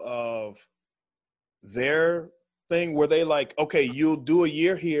off of their thing? Were they like, okay, you'll do a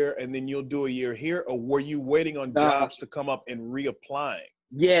year here and then you'll do a year here? Or were you waiting on jobs to come up and reapplying?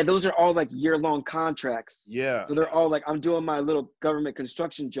 Yeah, those are all like year-long contracts. Yeah. So they're all like, I'm doing my little government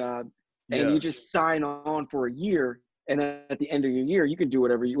construction job, and you just sign on for a year, and then at the end of your year, you can do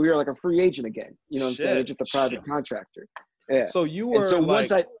whatever. You're like a free agent again. You know what I'm saying? You're just a private contractor. Yeah. So you were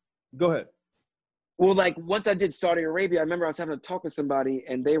go ahead. Well, like once I did Saudi Arabia, I remember I was having a talk with somebody,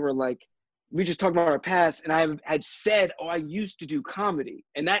 and they were like, we just talked about our past, and I had said, "Oh, I used to do comedy,"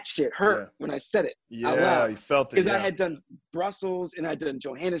 and that shit hurt when I said it out Yeah, loud. you felt it. Because Yeah. I had done Brussels and I'd done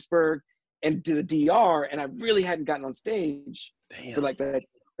Johannesburg and to the DR, and I really hadn't gotten on stage Damn. for like that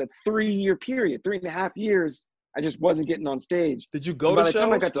 3-year period, 3.5 years. I just wasn't getting on stage. Did you go So to by the shows?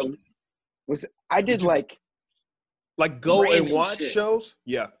 time I got to, I did like go and random watch shit. shows?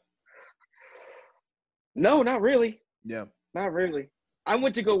 Yeah. No, not really. Yeah. Not really. I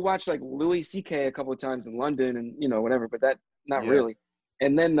went to go watch like Louis C.K. a couple of times in London and, you know, whatever, but that, not really.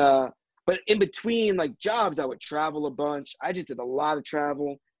 And then, but in between like jobs, I would travel a bunch. I just did a lot of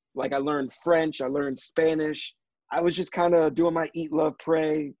travel. Like I learned French, I learned Spanish. I was just kind of doing my eat, love,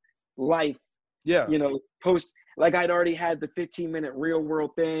 pray life. Yeah. You know, like I'd already had the 15-minute real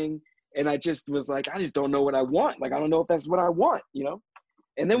world thing. And I just was like, I just don't know what I want. Like, I don't know if that's what I want, you know?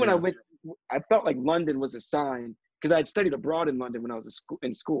 And then when I felt like London was a sign, because I had studied abroad in London when I was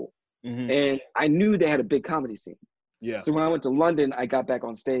in school. Mm-hmm. And I knew they had a big comedy scene. Yeah. So when I went to London, I got back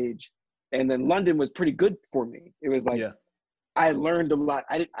on stage. And then London was pretty good for me. It was like, I learned a lot.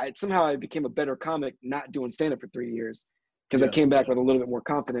 I somehow I became a better comic not doing stand-up for 3 years, because I came back with a little bit more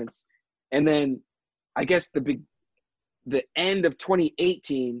confidence. And then I guess the end of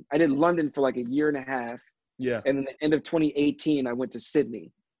 2018, I did London for like a year and a half. Yeah. And then the end of 2018, I went to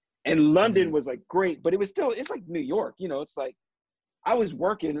Sydney. And London was like great, but it's like New York, you know, it's like I was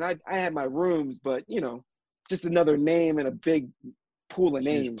working and I had my rooms, but you know, just another name and a big pool of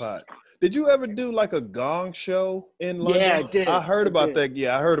names. Pot. Did you ever do like a gong show in London? Yeah, I did. I heard about that.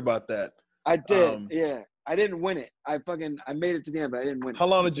 Yeah, I heard about that. I did. Yeah. I didn't win it. I made it to the end, but I didn't win it. How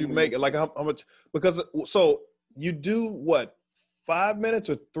long did you make it? Like how much? Because so you do what? 5 minutes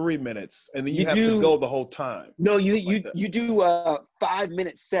or 3 minutes, and then you have to go the whole time. No, you do a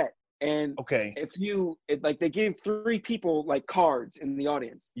 5-minute set, and if they give 3 people like cards in the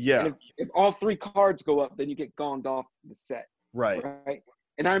audience. Yeah. And if all 3 cards go up, then you get gonged off the set. Right.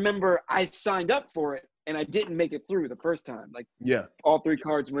 And I remember I signed up for it, and I didn't make it through the first time. Like all 3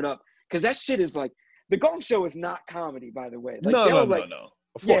 cards went up, because that shit is like the Gong Show is not comedy, by the way. Like, no.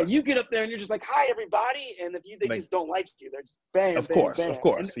 Of course. Yeah, you get up there and you're just like, "Hi, everybody," and if they just don't like you, they're just bam, of bam, course, bam. Of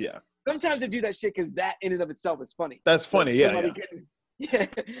course, and yeah. Sometimes they do that shit because that in and of itself is funny. That's funny,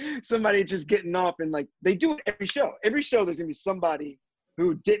 Somebody just getting off, and like they do it every show. Every show, there's gonna be somebody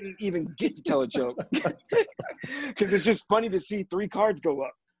who didn't even get to tell a joke, because it's just funny to see 3 cards go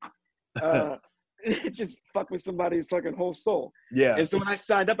up. It just fuck with somebody's fucking whole soul. Yeah. And so when I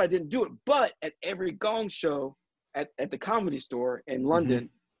signed up, I didn't do it. But at every Gong Show at the Comedy Store in London,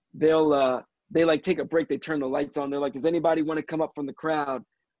 they like take a break. They turn the lights on. They're like, "Does anybody want to come up from the crowd?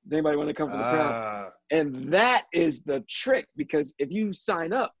 Does anybody want to come from the crowd?" And that is the trick, because if you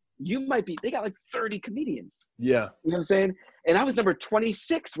sign up, they got like 30 comedians. Yeah. You know what I'm saying? And I was number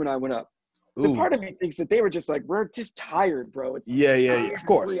 26 when I went up. So part of me thinks that they were just like, "We're just tired, bro." It's Of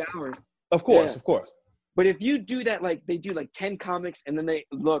course. 3 hours. Of course. But if you do that, like they do like 10 comics, and then they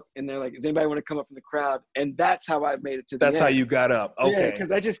look and they're like, "Does anybody want to come up from the crowd?" And that's how I made it to the end. That's how you got up. Okay. Yeah,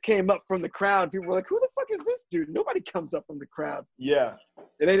 because I just came up from the crowd. People were like, "Who the fuck is this dude?" Nobody comes up from the crowd. Yeah.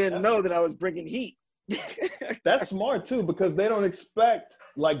 And they didn't know that I was bringing heat. That's smart too, because they don't expect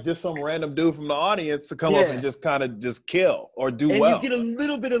like just some random dude from the audience to come up and just kind of just kill or do well. And you get a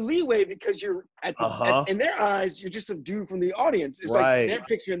little bit of leeway because you're in their eyes, you're just a dude from the audience. It's like they're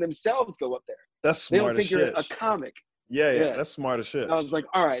picturing themselves go up there. That's smart as shit. They don't think you're a comic. Yeah, that's smart as shit. I was like,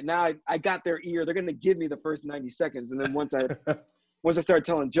 all right, now I got their ear. They're gonna give me the first 90 seconds, and then once I started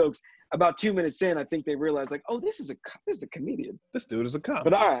telling jokes, about 2 minutes in, I think they realized like, "Oh, this is a comedian. This dude is a comic."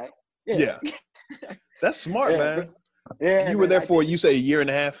 But all right, yeah. That's smart, man. You were there for, you say, a year and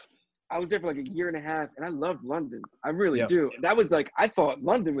a half? I was there for like a year and a half, and I loved London. I really do. That was like, I thought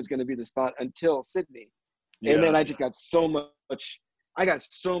London was going to be the spot until Sydney. And then I just got so much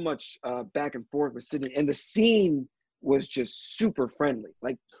back and forth with Sydney. And the scene was just super friendly.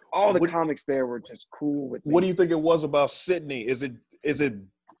 Like all the comics there were just cool with me. What do you think it was about Sydney? Is it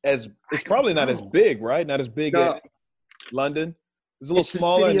it's probably not as big, right? Not as big as London. It's a little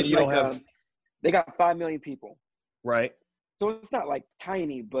smaller, and you don't have. They got 5 million people. Right. So it's not like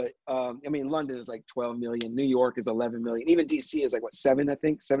tiny, but I mean, London is like 12 million. New York is 11 million. Even DC is like 7, I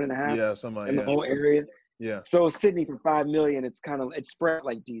think, 7.5. Yeah, something like in the whole area. Yeah. So Sydney for 5 million, it's spread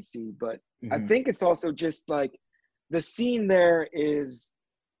like DC, but I think it's also just like the scene there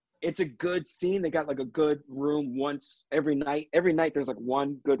it's a good scene. They got like a good room once every night. Every night there's like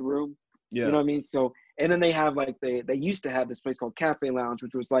one good room. Yeah. You know what I mean? So, and then they have like, they used to have this place called Cafe Lounge,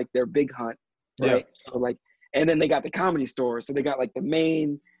 which was like their big hunt. Right. Yeah. So like, and then they got the Comedy Store. So they got like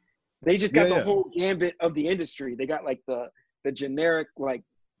they just got the whole gambit of the industry. They got like the generic, like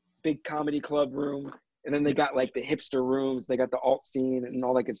big comedy club room, and then they got like the hipster rooms. They got the alt scene and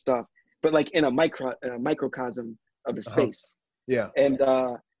all that good stuff. But like in a microcosm of a space. Yeah. And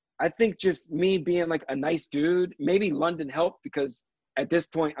I think just me being like a nice dude, maybe London helped because at this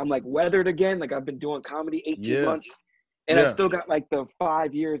point I'm like weathered again. Like I've been doing comedy 18 months, and I still got like the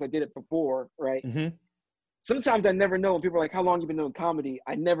 5 years I did it before, right? Mm-hmm. Sometimes I never know when people are like, how long you been doing comedy?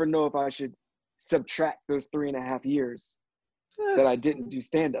 I never know if I should subtract those 3.5 years that I didn't do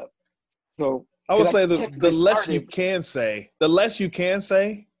stand up. So I would say the less you can say,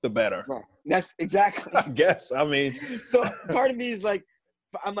 the better. Right. That's exactly. I guess. I mean, so part of me is like,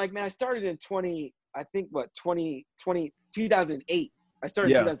 I'm like, man, I started in 2008. I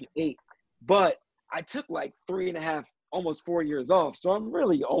started in 2008, but I took like 3.5, almost 4 years off. So I'm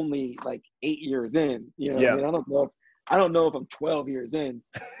really only like 8 years in, you know. Yeah. I mean, I don't know if I'm 12 years in.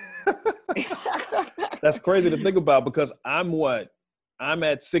 That's crazy to think about because I'm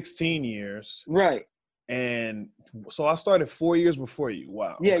at 16 years. Right. And so I started 4 years before you.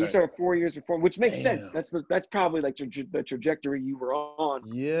 Wow. Yeah, okay. You started 4 years before, which makes sense. That's probably like the trajectory you were on.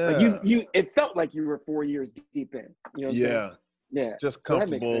 Yeah. Like you it felt like you were 4 years deep in. You know what I'm saying? Yeah. Just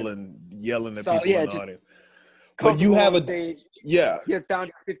comfortable and yelling at people in the audience. But you have a stage. Yeah. You had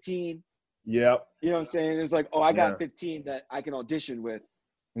found 15. Yep. You know what I'm saying? It's like, oh, I got 15 that I can audition with.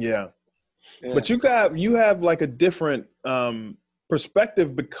 Yeah. But you have like a different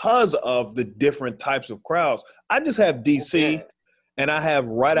perspective because of the different types of crowds. I just have DC and I have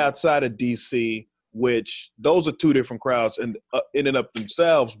right outside of DC, which those are two different crowds in and of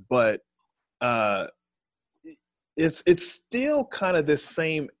themselves, but it's still kind of this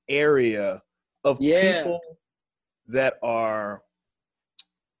same area of people that are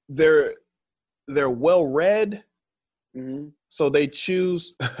they're well read. Mm-hmm. So they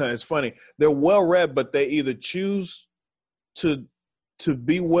choose, it's funny, they're well read, but they either choose to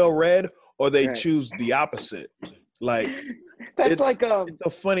be well read or they choose the opposite. Like that's it's a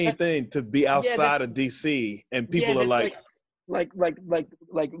funny thing to be outside of DC and people are like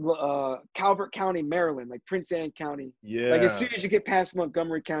Calvert County, Maryland, like Prince Anne County. Yeah. Like as soon as you get past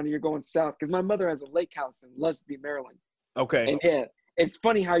Montgomery County, you're going south. Because my mother has a lake house in Lusby, Maryland. Okay. And it's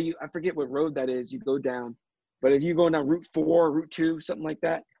funny how I forget what road that is. You go down, but if you go down Route 4, Route 2, something like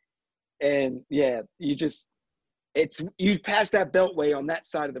that, and you pass that beltway on that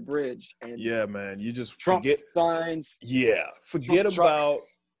side of the bridge. And man, you just Trump forget signs. Yeah, forget Trump about.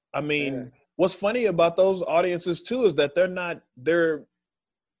 Trucks. I mean, what's funny about those audiences too is that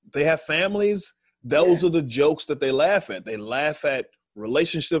they have families. Those are the jokes that they laugh at. They laugh at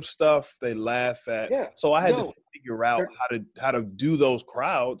relationship stuff. They laugh at. So I had to figure out how to do those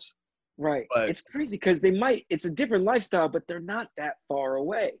crowds. Right. But it's crazy because it's a different lifestyle, but they're not that far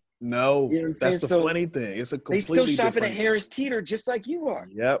away. No, you know that's the funny thing. It's a completely they still shopping different... at Harris Teeter just like you are.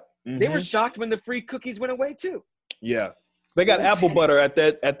 Yep. Mm-hmm. They were shocked when the free cookies went away too. Yeah. They got apple butter at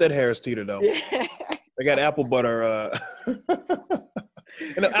that Harris Teeter though. Yeah. They got apple butter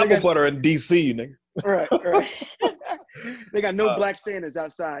and apple butter in DC, nigga. Right. They got no black Santas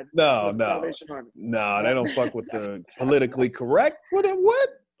outside. No, they don't fuck with the politically correct. What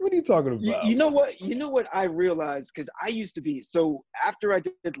are you talking about? You know what I realized, because I used to be, so after I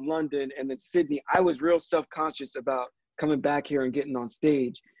did London and then Sydney, I was real self-conscious about coming back here and getting on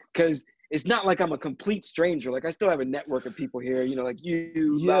stage, because it's not like I'm a complete stranger. Like I still have a network of people here, you know, like you,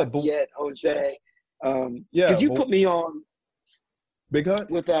 Lafayette, Jose. Because you put me on Big Hunt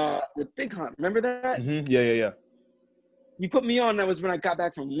with Big Hunt. Remember that? Mm-hmm. Yeah. You put me on. That was when I got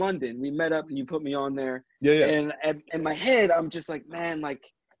back from London. We met up and you put me on there. Yeah. And in my head, I'm just like, man, like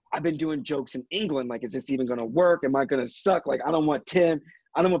I've been doing jokes in England. Like, is this even gonna work? Am I gonna suck? Like, I don't want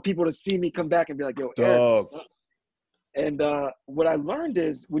people to see me come back and be like, yo, Eric sucks. And what I learned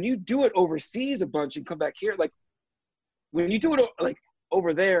is when you do it overseas a bunch and come back here, like when you do it like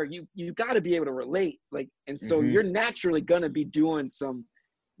over there, you got to be able to relate. Like, and so you're naturally gonna be doing some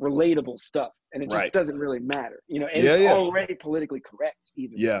relatable stuff, and it just doesn't really matter, you know. And it's already politically correct,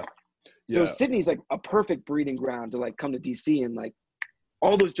 even. So Sydney's like a perfect breeding ground to like come to DC, and like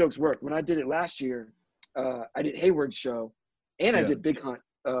all those jokes work. When I did it last year, I did Hayward's show, and I did Big Hunt.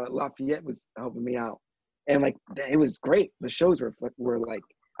 Lafayette was helping me out. And like it was great. The shows were like,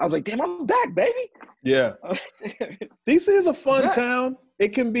 I was like, damn, I'm back, baby. Yeah. DC is a fun town. It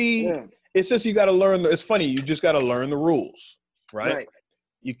can be. It's just you got to learn. It's funny. You just got to learn the rules, right?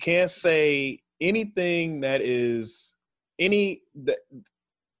 You can't say anything that is the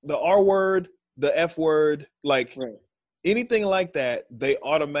R word, the F word, like anything like that. They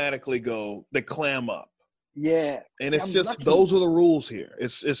automatically they clam up. Yeah, and it's just lucky. Those are the rules here.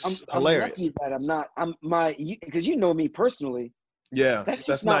 It's hilarious. I'm lucky that because you know me personally. Yeah, That's that's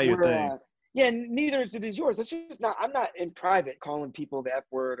just not not your where. thing. Yeah, neither is it is yours. That's just not. I'm not in private calling people the F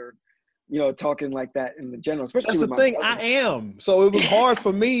word or, talking like that in the general, especially That's the with my thing. brother. I am. So it was hard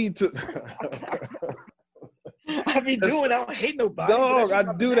for me to. I be doing. I don't hate nobody. Dog,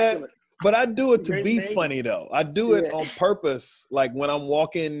 I do that, but I do it to Great be name. funny though. I do it Yeah. on purpose. Like when I'm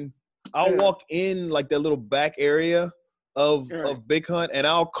walking, I'll Yeah. walk in like that little back area of Big Hunt, and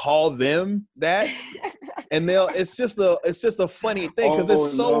I'll call them that, and it's just a funny thing because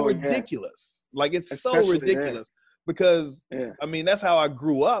it's so ridiculous. Like it's Especially, so ridiculous because I mean that's how I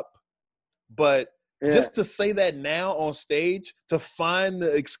grew up, but just to say that now on stage, to find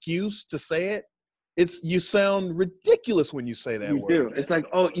the excuse to say it, you sound ridiculous when you say that word. You do. It's like,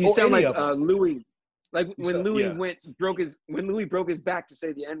 you sound like Louis. Like when Louis broke his back to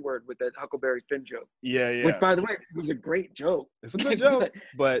say the N-word with that Huckleberry Finn joke. Yeah. Which, by the way, was a great joke. It's a good joke,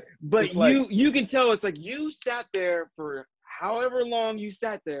 but you can tell it's like you sat there for however long you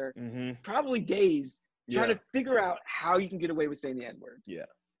sat there, probably days, trying to figure out how you can get away with saying the N-word. Yeah.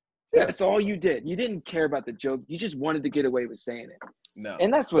 That's all you did. You didn't care about the joke. You just wanted to get away with saying it. No.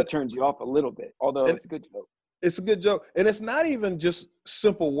 And that's what turns you off a little bit, although it's a good joke. It's a good joke. And it's not even just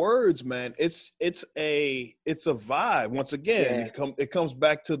simple words, man. It's a vibe. Once again, it comes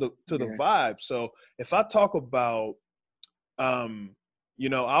back to the vibe. So if I talk about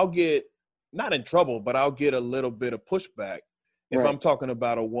I'll get not in trouble, but I'll get a little bit of pushback if I'm talking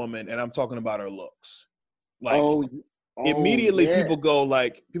about a woman and I'm talking about her looks. Like immediately people go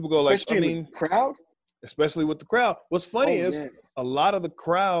like especially with the crowd. Especially with the crowd. What's funny is a lot of the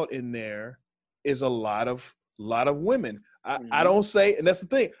crowd in there is a lot of women. I don't say, and that's the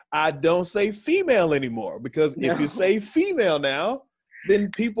thing, I don't say female anymore because if you say female now, then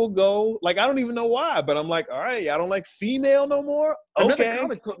people go like, I don't even know why, but I'm like, all right, I don't like female no more. Okay. Another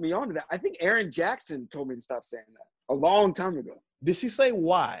comic put me onto that. I think Erin Jackson told me to stop saying that a long time ago. Did she say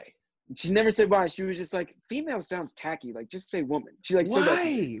why? She never said why. She was just like, female sounds tacky. Like, just say woman. She like why?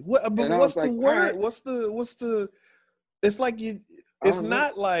 said that. But what's the word? Right. What's the? It's like you. It's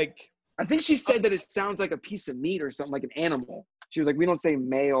not like. I think she said that it sounds like a piece of meat or something, like an animal. She was like, we don't say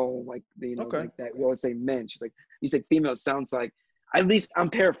male like like that. We always say men. She's like, you say female sounds like. At least I'm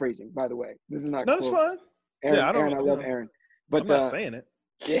paraphrasing, by the way. This is not. No, it's fine. Erin, I love Erin, but I'm not saying it.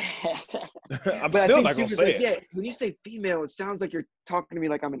 Yeah. I'm still not gonna say it. Yeah, when you say female, it sounds like you're talking to me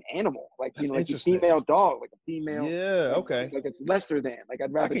like I'm an animal, like like a female dog, like a female. Yeah, okay. Like it's lesser than. Like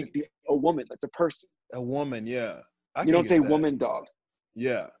I'd rather just be a woman. That's a person. A woman, yeah. You don't say woman dog.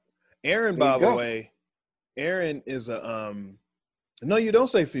 Yeah. Erin, by the way, Erin is a no, you don't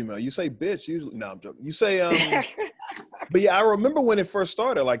say female. You say bitch usually. No, I'm joking. You say but yeah, I remember when it first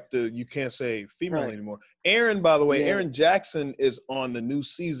started, like you can't say female anymore. Erin, by the way, Erin Jackson is on the new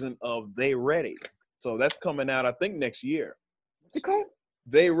season of They Ready. So that's coming out, I think, next year. What's it called?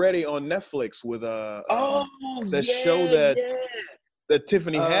 They Ready on Netflix with show that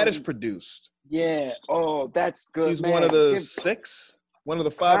Tiffany Haddish produced. Yeah. Oh, that's good. She's one of the 6, one of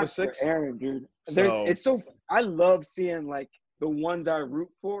the 5 or 6. Erin, dude. I love seeing like the ones I root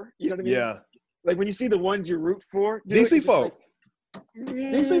for. You know what I mean? Yeah. Like when you see the ones you root for. DC folk.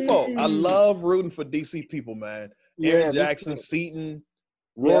 DC folk. I love rooting for DC people, man. Erin Jackson, Seaton,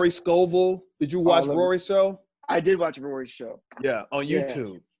 Rory Scovel. Did you watch Rory's show? I did watch Rory's show. Yeah, on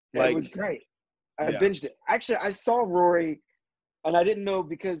YouTube. Yeah, it was great. I binged it. Actually, I saw Rory, and I didn't know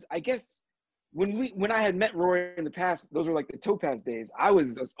because I guess when I had met Rory in the past, those were like the Topaz days. I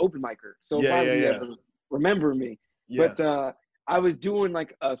was an open micer, so probably ever remember me. Yeah. But I was doing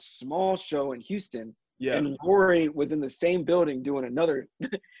like a small show in Houston, and Rory was in the same building doing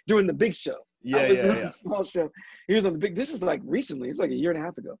doing the big show. I was doing a small show. He was on the big. This is like recently. It's like a year and a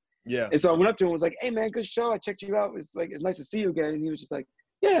half ago. Yeah. And so I went up to him and was like, "Hey man, good show. I checked you out. It's nice to see you again." And he was just like,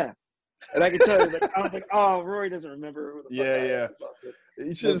 "Yeah." And I could tell. I was like, "Oh, Rory doesn't remember who the fuck I am."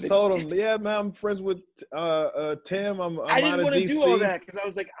 You should have told him, "Yeah, man, I'm friends with Tim. I didn't want to do all that because I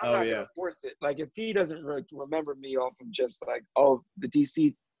was like, I'm not gonna force it. Like, if he doesn't remember me off of just like, the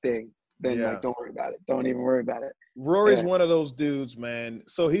DC thing, then like, don't worry about it. Don't even worry about it." Rory's one of those dudes, man.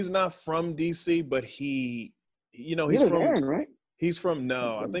 So he's not from DC, but he's from Aaron, right? He's from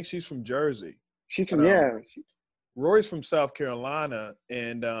I think she's from Jersey. She's from Rory's from South Carolina,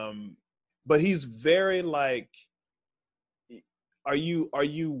 and but he's very like. Are you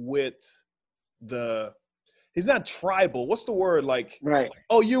with the? He's not tribal. What's the word like? Right.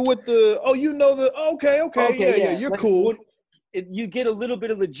 Oh, you're with the. Oh, you know the. Okay. Yeah. You're like, cool. You get a little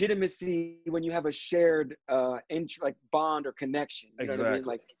bit of legitimacy when you have a shared like bond or connection. You know what I mean?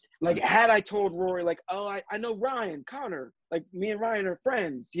 Like had I told Rory like, oh, I know Ryan Connor, like me and Ryan are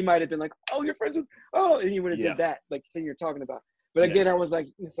friends, he might have been like, oh, you're friends with, and he would have did that, like the thing you're talking about. But again, I was like,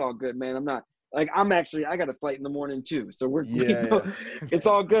 it's all good, man. I'm not like I got a flight in the morning too, so Yeah. it's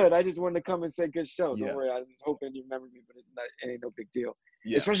all good. I just wanted to come and say good show. Yeah. Don't worry, I was hoping you remember me, but it ain't no big deal.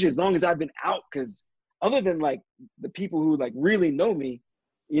 Yeah. Especially as long as I've been out, because other than like the people who like really know me,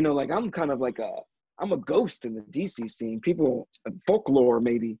 you know, like I'm kind of like I'm a ghost in the DC scene. People, folklore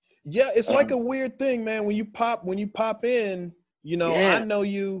maybe. Yeah, it's like a weird thing, man. When you pop in, you know, I know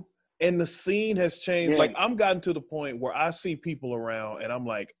you, and the scene has changed. Yeah. Like I'm gotten to the point where I see people around, and I'm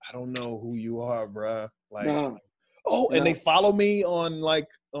like, I don't know who you are, bruh. Like, and they follow me on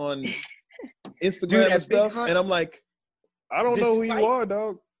Instagram Dude, and stuff, and I'm like, I don't know who you are,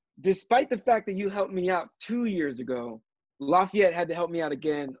 dog. Despite the fact that you helped me out 2 years ago, Lafayette had to help me out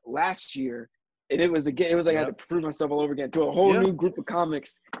again last year. And it was like I had to prove myself all over again to a whole new group of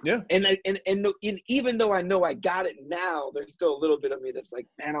comics. Yeah. And even though I know I got it now, there's still a little bit of me that's like,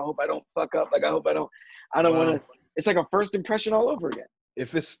 man, I hope I don't fuck up. Like I hope I don't want to. It's like a first impression all over again.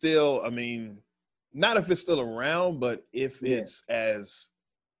 If it's still, I mean, not if it's still around, but if it's as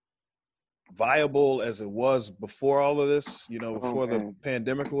viable as it was before all of this, you know, before the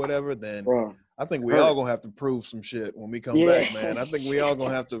pandemic or whatever, then I think we all gonna have to prove some shit when we come back, man. I think we all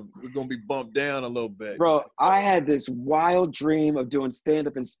we're gonna be bumped down a little bit. Bro, I had this wild dream of doing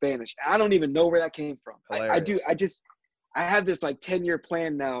stand-up in Spanish. I don't even know where that came from. I have this like 10-year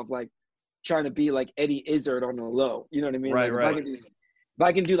plan now of like trying to be like Eddie Izzard on the low. You know what I mean? Right, like, right. If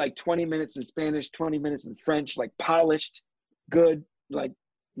I can do like 20 minutes in Spanish, 20 minutes in French, like polished, good, like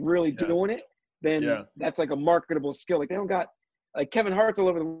really doing it, then that's like a marketable skill. Like they don't got like Kevin Hart's all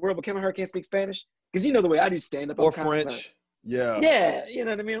over the world, but Kevin Hart can't speak Spanish because you know the way I do stand up or French. Yeah, you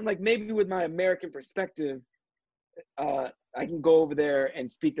know what I mean. Like maybe with my American perspective, I can go over there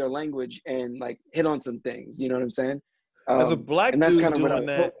and speak their language and like hit on some things. You know what I'm saying? As a black dude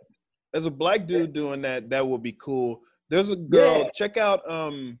doing that, that would be cool. There's a girl. Check out.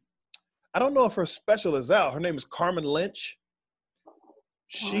 I don't know if her special is out. Her name is Carmen Lynch.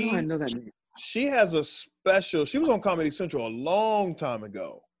 I know that name. She has a special. She was on Comedy Central a long time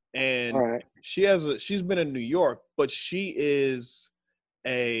ago, and she's been in New York, but she is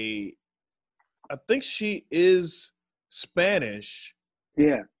I think she is Spanish.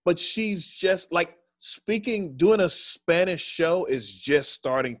 Yeah. But she's just like doing a Spanish show is just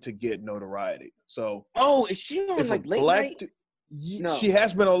starting to get notoriety. So is she on like late night? No. She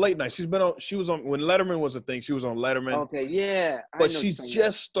has been on late night. She was on when Letterman was a thing. She was on Letterman. Okay, yeah. But she's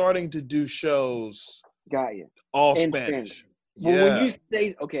just starting to do shows. Got you. All Spanish. Well, when you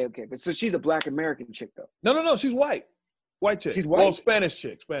say okay, but so she's a Black American chick though. No, she's white. White chick. She's white. Well, Spanish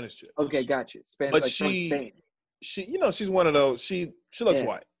chick. Okay, got you. Spanish. But like from Spain. She, you know, she's one of those. She looks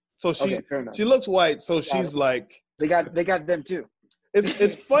white. So she looks white. So she's like they got them too.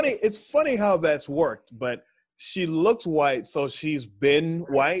 It's funny. It's funny how that's worked, but. She looks white, so she's been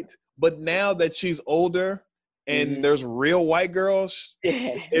white. But now that she's older, and there's real white girls,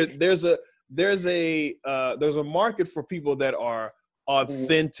 there's a market for people that are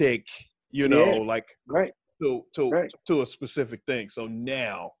authentic, you know, like to a specific thing. So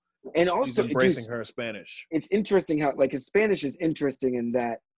now, and also she's embracing her Spanish. It's interesting how like his Spanish is interesting in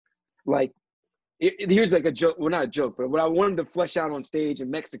that, like. Here's like a joke. Well, not a joke, but what I wanted to flesh out on stage in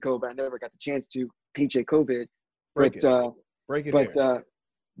Mexico, but I never got the chance to. PJ COVID. Break it.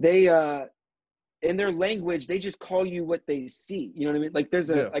 They in their language, they just call you what they see. You know what I mean? Like there's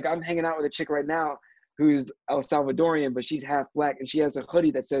like I'm hanging out with a chick right now who's El Salvadorian, but she's half Black, and she has a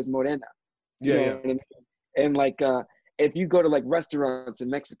hoodie that says Morena. You know what I mean? And like if you go to like restaurants in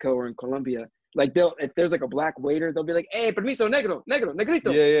Mexico or in Colombia. Like if there's like a Black waiter, they'll be like, "Hey, permiso, negrito."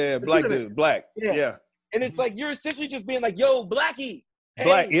 Yeah, Black dude, Black. Yeah. And it's like you're essentially just being like, "Yo, Blackie."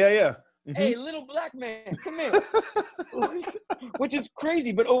 Black, hey, Hey, little Black man, come here. Which is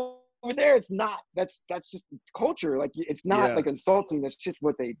crazy, but over there it's not. That's just culture. Like it's not like insulting. That's just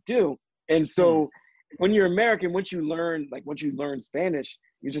what they do. And so when you're American, once you learn Spanish,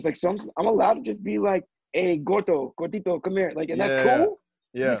 you're just like, so I'm allowed to just be like, "Hey, gordito, come here." Like, and that's cool.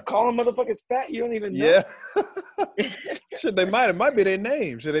 Yeah. You just call them motherfuckers fat. You don't even know. Yeah. Shit, it might be their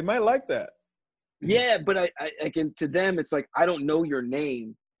name. Shit, they might like that. Yeah, but I can, to them, it's like, I don't know your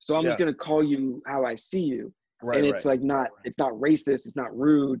name. So I'm just going to call you how I see you. Right, and it's like it's not racist. It's not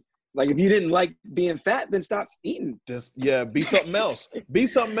rude. Like if you didn't like being fat, then stop eating. Just, be something else. Be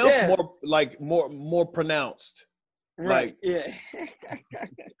something else more pronounced. Right. Like,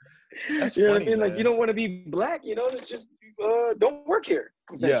 That's you know funny, what I mean? Man. Like you don't want to be Black, you know, it's just don't work here.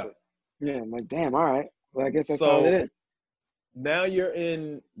 Essentially. Yeah. I'm like, damn, all right. Well, I guess that's all it is. Now you're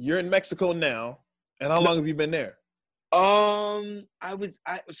in Mexico now. And how long have you been there? I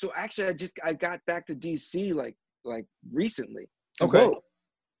got back to DC like recently. to Okay. vote.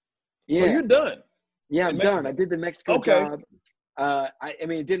 Yeah. So you're done. Yeah, I'm in done. Mexico. I did the Mexico Okay. job. I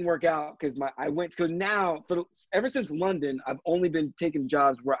mean, it didn't work out because ever since London, I've only been taking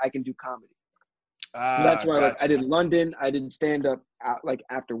jobs where I can do comedy. So that's why Gotcha. I did London. I did stand up like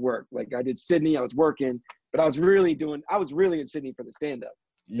after work. Like I did Sydney. I was working, but I was really in Sydney for the stand up.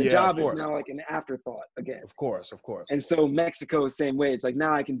 The Yeah, job of is course. now like an afterthought again. Of course. And so Mexico, same way. It's like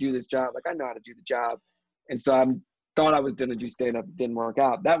now I can do this job. Like I know how to do the job. And so thought I was gonna do stand up. Didn't work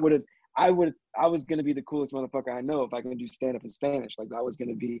out. I was gonna be the coolest motherfucker I know if I can do stand up in Spanish. Like I was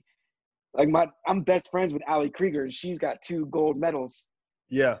gonna be like I'm best friends with Ali Krieger, and she's got 2 gold medals.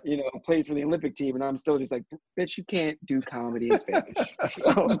 Yeah. You know, plays for the Olympic team, and I'm still just like, bitch, you can't do comedy in Spanish.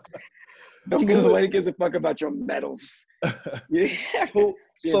 So nobody gives a fuck about your medals. Yeah. Cool.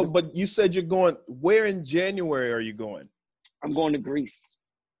 Yeah, So, but you said you're going. Where in January are you going? I'm going to Greece.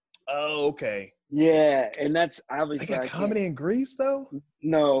 Oh, okay. Yeah, and that's They obviously got comedy in Greece, though.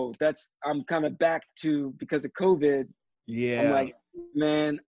 No, I'm kind of back to because of COVID. Yeah. I'm like,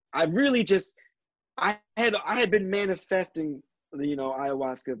 man, I really just I had been manifesting, you know,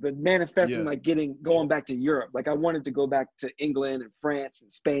 ayahuasca, but manifesting like going back to Europe. Like I wanted to go back to England and France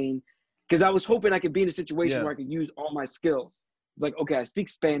and Spain because I was hoping I could be in a situation where I could use all my skills. It's like, okay, I speak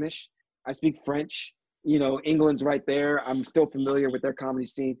Spanish, I speak French, you know, England's right there. I'm still familiar with their comedy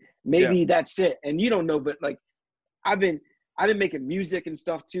scene. Maybe that's it. And you don't know, but like I've been making music and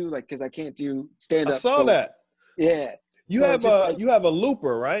stuff too, like because I can't do stand up. I saw that. Yeah. You have a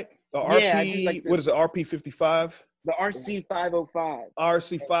looper, right? I do like what is it? RP 55. The RC 505.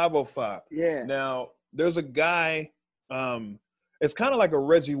 RC 505. Yeah. Now there's a guy. It's kind of like a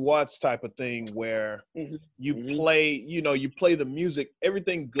Reggie Watts type of thing where you play. You know, you play the music.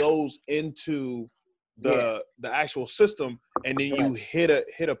 Everything goes into the actual system, and then you hit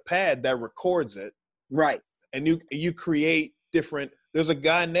a pad that records it. Right. And you create different. There's a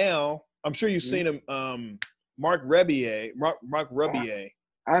guy now. I'm sure you've seen him. Mark Rebier.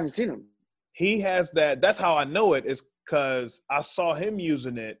 I haven't seen him. He has that. That's how I know it is because I saw him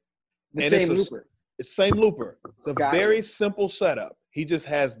using it. The same looper. It's same looper. It's a very simple setup. He just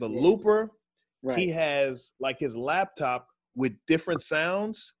has the looper. Right. He has like his laptop with different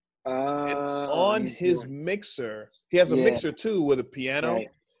sounds. And on his mixer, he has a mixer too with a piano. Right.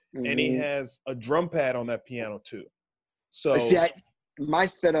 And he has a drum pad on that piano too. So see, my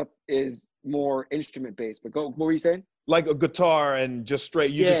setup is more instrument based. But what were you saying? Like a guitar and just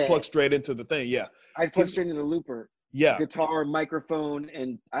straight. You just plug straight into the thing. Yeah. I plug straight into the looper. Yeah. Guitar, microphone,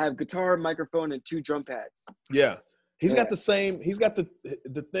 and I have guitar, microphone, and 2 drum pads. Yeah. He's got the same. He's got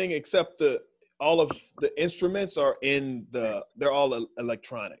the thing, except all of the instruments are they're all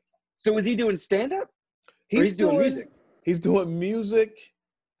electronic. So is he doing stand up? He's doing music. He's doing music.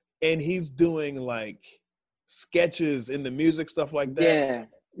 And he's doing like sketches in the music, stuff like that. Yeah,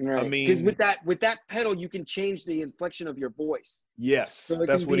 right. I mean, because with that pedal, you can change the inflection of your voice. Yes, so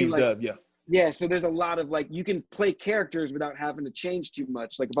that's what he does. Yeah. Yeah. So there's a lot of like you can play characters without having to change too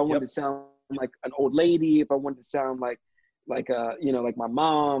much. Like if I wanted to sound like an old lady, if I wanted to sound like you know, like my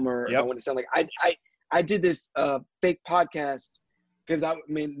mom, or if I wanted to sound like I did this fake podcast. Because I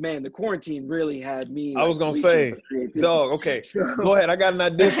mean, man, the quarantine really had me. I was gonna say, dog. Okay, so, go ahead. I got an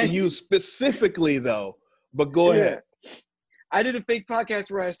idea for you specifically, though. But go ahead. I did a fake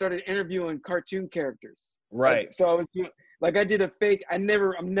podcast where I started interviewing cartoon characters. Right. Like, so I was like, I did a fake. I'm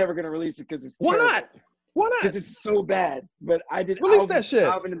never gonna release it because it's why terrible. not? Why not? Because it's so bad. But I did release that shit.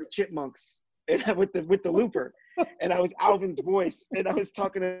 Alvin and the Chipmunks, and with the looper. And I was Alvin's voice, and I was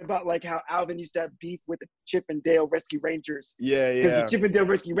talking about like how Alvin used to have beef with the Chip and Dale Rescue Rangers. Yeah. Because the Chip and Dale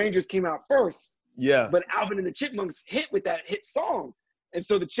Rescue Rangers came out first. Yeah. But Alvin and the Chipmunks hit with that hit song, and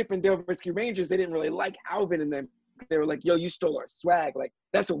so the Chip and Dale Rescue Rangers, they didn't really like Alvin and them. They were like, "Yo, you stole our swag." Like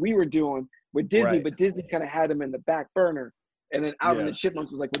that's what we were doing with Disney, but Disney kind of had them in the back burner. And then Alvin and the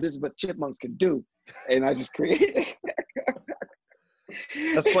Chipmunks was like, "Well, this is what Chipmunks can do," and I just created.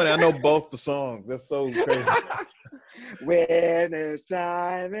 That's funny. I know both the songs. That's so crazy. When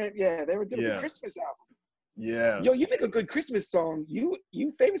Simon, they were doing a Christmas album. Yeah. Yo, you make a good Christmas song. You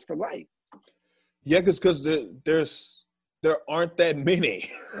famous for life. Yeah, because there aren't that many.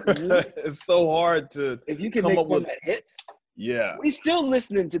 It's so hard to. If you can make one that hits. Yeah. We still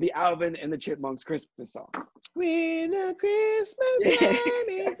listening to the Alvin and the Chipmunks Christmas song. When the Christmas time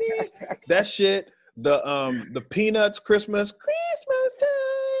is here. That shit. The Peanuts Christmas time.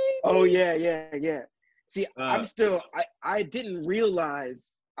 Oh yeah. See, I didn't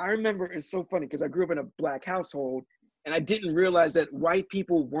realize. I remember it's so funny because I grew up in a black household, and I didn't realize that white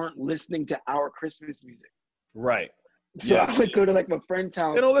people weren't listening to our Christmas music. Right. So Yeah. I would go to like my friend's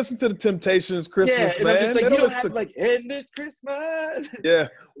house. They don't listen to the Temptations Christmas, yeah, and man. I'm just like, They you don't don't listen have to like in this Christmas. yeah.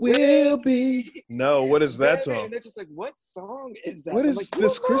 We'll be. No, what is that Yeah, song? and they're just like, what song is that? What I'm is like, you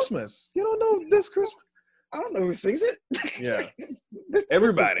this don't know? Christmas? You don't know this Christmas? I don't know who sings it. Yeah. This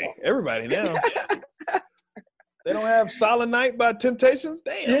Everybody now. They don't have Silent Night by Temptations?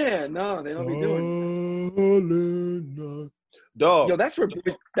 Damn. Yeah, no, they don't be doing. Silent Night. Dog. Yo, that's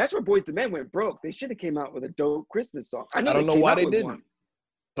where Boys to Men went broke. They should have came out with a dope Christmas song. I I don't know came why out they with didn't, one.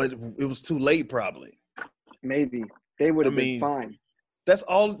 but it was too late probably. Maybe they would have I mean, been fine. That's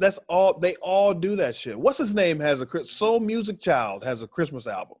all. They all do that shit. What's his name has a Soul Music Child has a Christmas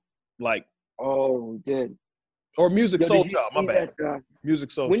album, like Oh, did. or Music Yo, Soul did you Child. My see bad. that,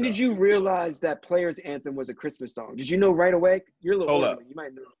 Music Soul when Child. did you realize that Players Anthem was a Christmas song? Did you know right away? You're a little Hold older up. than me. You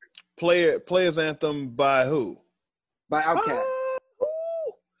might know. Players Anthem by who? By Outkast.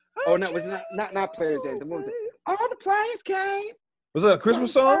 Oh, no, was it not Players Anthem. What was it? All the players came. Was that a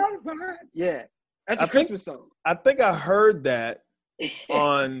Christmas song? Yeah. That's I a Christmas song. I think I heard that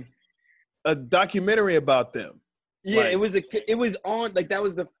on a documentary about them. Yeah, Like- it was on, like, that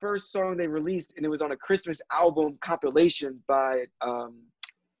was the first song they released, and it was on a Christmas album compilation by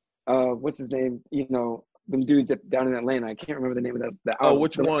what's his name? You know, them dudes down in Atlanta. I can't remember the name of the album. Oh,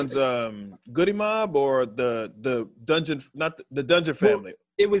 which one's Goody Mob or the Dungeon? Not the Dungeon Well, Family.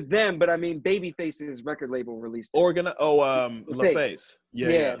 It was them, but I mean, Babyface's record label released it. LaFace.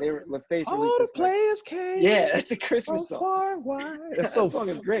 Yeah. They were LaFace All released the this. players came. Yeah, that's a So Christmas song. far and wide. That's That so song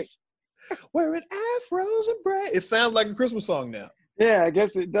is great. Wearing afros and braids. It sounds like a Christmas song now. Yeah, I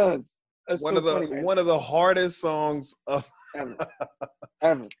guess it does. That's One so of the funny, man. one of the hardest songs of Ever.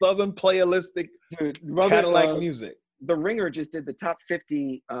 Southern playalistic Dude, brother, Cadillac music. The Ringer just did the top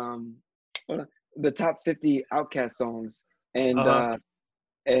 50 Outkast songs, and Uh-huh.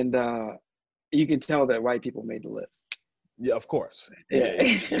 you can tell that white people made the list. Yeah, of course. Yeah.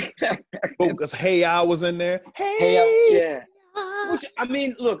 Because Hey I was in there. Hey, yeah. Which, I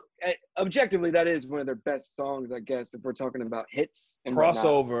mean, look, objectively, that is one of their best songs, I guess, if we're talking about hits and whatnot.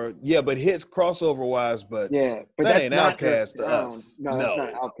 Crossover. Yeah, but hits crossover wise, but Yeah, but that that's ain't not their Outkast to sound. us. No, that's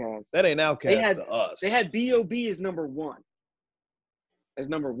not Outkast. that ain't Outkast had- to us. They had B.O.B. as number one.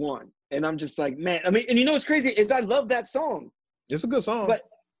 And I'm just like, man, I mean, and you know what's crazy is I love that song. It's a good song. But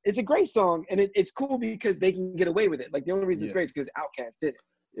it's a great song, and it's cool because they can get away with it. Like, the only reason it's Yeah. great is because Outkast did it.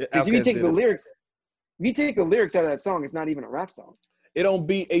 Yeah, Because if you Outkast take did the it. lyrics, out of that song, it's not even a rap song. It don't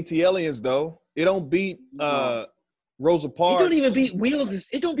beat ATLians though. It don't beat No. Rosa It Parks. don't even beat Wheels.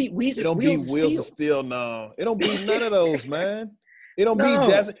 It don't beat Wheels. It don't beat Wheels of Steel. No, it don't beat none of those, man. It don't No. beat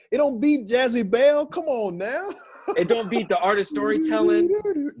Jazzy. It don't beat Jazzy Bell. Come on now. It don't beat the art of storytelling.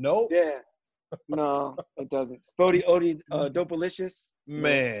 Nope. Yeah. No, it doesn't. Spodie Odie, Dopalicious.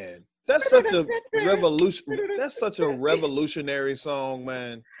 Man, that's such a revolution. That's such a revolutionary song,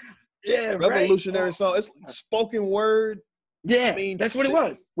 man. Yeah, Revolutionary right. song. It's spoken word. Yeah, I mean, that's what it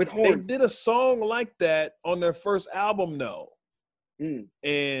was with They horns. did a song like that on their first album, though, Mm.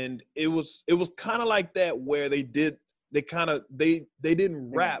 and it was kind of like that where they didn't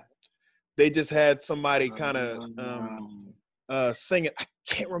rap. They just had somebody kind of sing it. I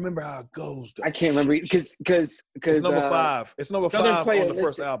can't remember how it goes, though. I can't remember because It's number 5. It's number Southern 5 on the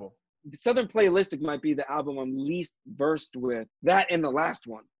first Playalistic. album. Southern Playalistic might be the album I'm least versed with. That and the last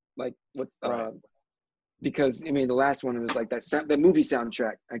one, like what? Right. Because I mean, the last one was like that movie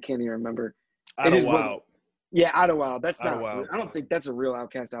soundtrack. I can't even remember. Out just of wasn't- Wild. Yeah, Idlewild. That's not. Idlewild. I don't think that's a real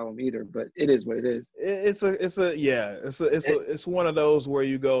Outkast album either. But it is what it is. It's one of those where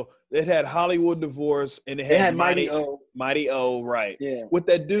you go. It had Hollywood Divorce and it They had had Mighty O. Mighty O, right? Yeah, With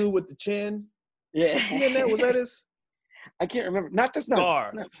that dude with the chin. yeah. He in that? Was that his? I can't remember. Not that's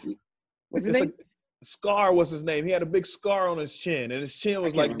Scar. not. What's his It's name? Scar was his name. He had a big scar on his chin, and his chin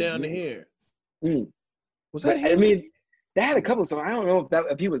was I can't like down to remember. here. Mm. Was that But, I him? mean, they had a couple, so I don't know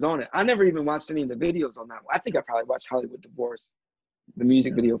if he was on it. I never even watched any of the videos on that one. I think I probably watched Hollywood Divorce, the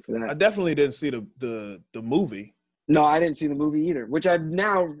music video for I that. definitely didn't see the movie. No, I didn't see the movie either, which I'm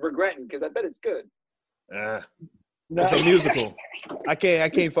now regretting because I bet it's good. No. No. It's a musical. I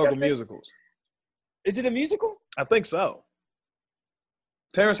can't fuck with musicals. Is it a musical? I think so.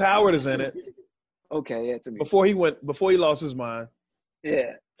 Terrence Howard is in it. Okay, yeah, it's a musical. Before he lost his mind.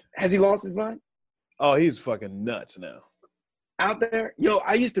 Yeah. Has he lost his mind? Oh, he's fucking nuts now. Out there? Yo,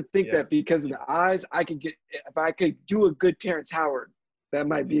 I used to think Yeah. that because of the eyes, if I could do a good Terrence Howard, that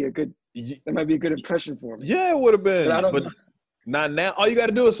might be a good impression for me. Yeah, it would have been, But I don't but know. not now. All you got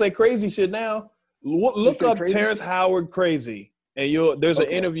to do is say crazy shit now. Look say up crazy Terrence shit? Howard crazy, and there's an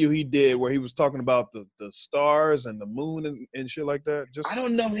Okay. interview he did where he was talking about the stars and the moon and shit like that. Just I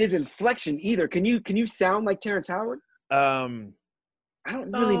don't know his inflection either. Can you sound like Terrence Howard? I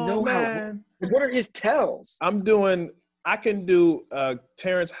don't really No, know man. what are his tells? I can do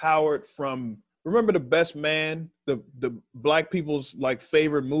Terrence Howard from, remember The Best Man, the black people's like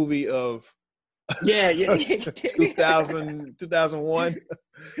favorite movie of Yeah. 2001.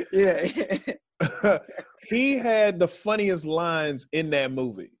 Yeah. He had the funniest lines in that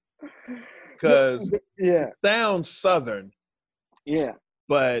movie because Yeah. it sounds Southern, Yeah.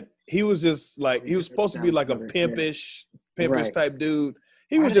 but he was just like, he was supposed to be like a Southern, pimpish Right. type dude.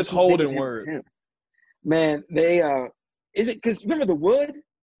 He Why was do they just keep thinking holding him word. him? Man, they is it because remember The Wood?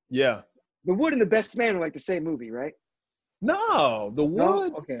 Yeah. The Wood and The Best Man are like the same movie, right? No, The No?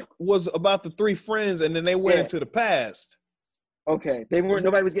 Wood Okay. was about the three friends, and then they went Yeah. into the past. Okay.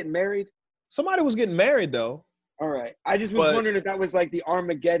 Nobody was getting married? Somebody was getting married though. All right. I just was But- wondering if that was like the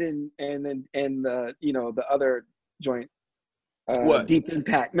Armageddon and the the other joint. What? Deep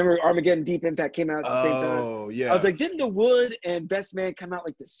Impact. Remember Armageddon Deep Impact came out at the same time? Oh, yeah. I was like, didn't The Wood and Best Man come out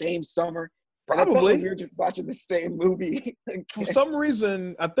like the same summer? And I felt Probably. like we were just watching the same movie. For some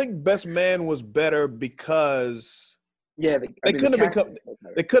reason, I think Best Man was better because Yeah, they could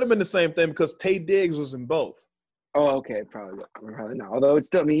have been the same thing because Tay Diggs was in both. Oh, okay, probably not. Although it's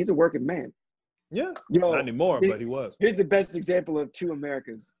still, I mean, he's a working man. Yeah, Yo, not anymore, but he was. Here's the best example of two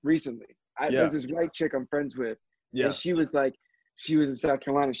Americas recently. There's this white chick I'm friends with, Yeah, and she was in South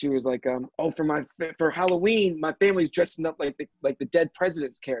Carolina. She was like, for Halloween, my family's dressing up like the Dead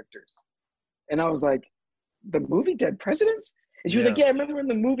Presidents characters, and I was like, the movie Dead Presidents? And she was like, yeah, remember in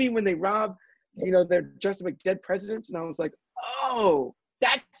the movie when they rob, they're dressed up like dead presidents? And I was like, oh,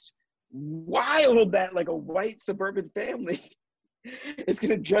 that's wild that like a white suburban family is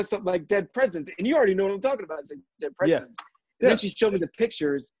gonna dress up like dead presidents. And you already know what I'm talking about. It's like dead presidents. Yeah. Then she showed me the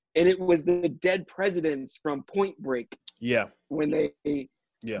pictures, and it was the dead presidents from Point Break. Yeah. When they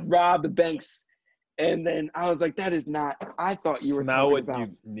robbed the banks. And then I was like, that is not, I thought you were talking about.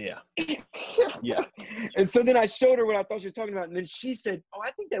 Yeah. And so then I showed her what I thought she was talking about. And then she said, oh, I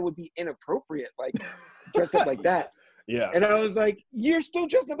think that would be inappropriate, like dress up like that. Yeah. And I was like, you're still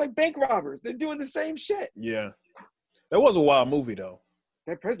dressed up like bank robbers. They're doing the same shit. Yeah. That was a wild movie, though.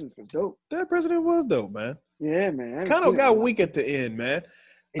 That President was dope. That President was dope, man. Yeah, man. Kind of got weak at the end, man.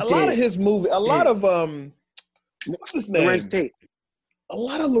 A lot of his movie, lot of, what's his name? Lorenz Tate. A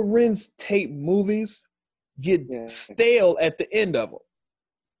lot of Lorenz Tate movies get stale at the end of them.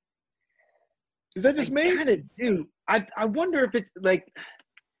 Is that just me? I kind of do. I wonder if it's like,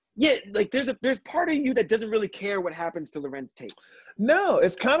 like there's part of you that doesn't really care what happens to Lorenz Tate. No,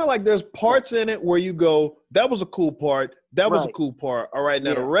 it's kind of like there's parts in it where you go, that was a cool part. That was a cool part. All right,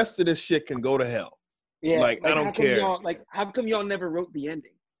 now the rest of this shit can go to hell. Yeah, like I don't care. How come y'all never wrote the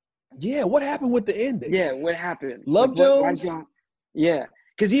ending? Yeah, what happened with the ending? Yeah, what happened? Love Jones? Yeah,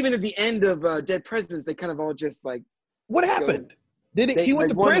 because even at the end of Dead Presidents, they kind of all just like. What happened? He went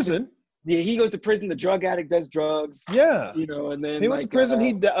to prison? Yeah, he goes to prison. The drug addict does drugs. Yeah. And then he went to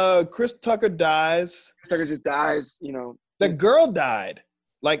prison. Chris Tucker dies. Chris Tucker just dies. The girl died.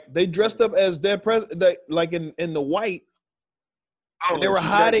 Like they dressed up as dead president, like in the white. Oh, and they were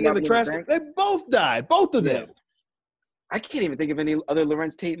hiding in the trash. They both died. Both of them. I can't even think of any other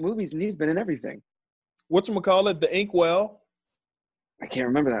Lorenz Tate movies, and he's been in everything. Whatchamacallit? The Inkwell. I can't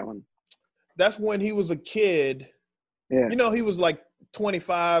remember that one. That's when he was a kid. Yeah. He was like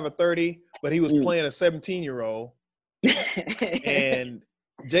 25 or 30, but he was playing a 17-year-old. And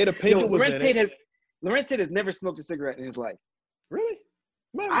Jada Pinkett was in it. Lorenz Tate has never smoked a cigarette in his life. Really?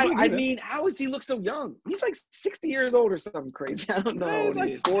 I mean, how does he look so young? He's like 60 years old or something crazy. I don't know. Man, he's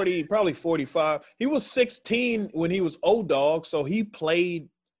like 40, probably 45. He was 16 when he was old dog, so he played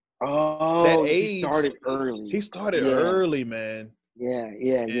that age. He started early. He started early, man. Yeah.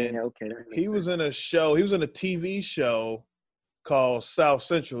 Okay. He was in a show. He was in a TV show called South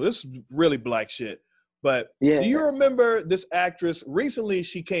Central. This is really black shit. But do you remember this actress? Recently,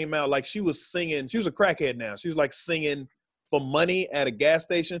 she came out like she was singing. She was a crackhead now. She was like singing for money at a gas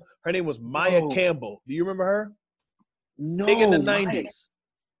station. Her name was Maya Campbell. Do you remember her? No. Big in the 90s.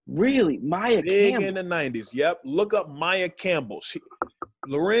 Really? Maya Campbell? Big in the 90s. Yep. Look up Maya Campbell.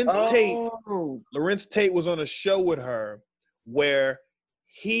 Lorenz Tate was on a show with her where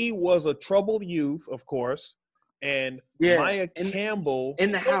he was a troubled youth, of course, and Maya Campbell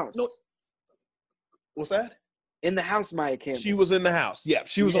in the house. What's that? In the house, Maya Campbell. She was in the house. Yeah,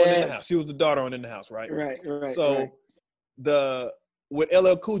 she was on In the House. She was the daughter on In the House, right? Right. So with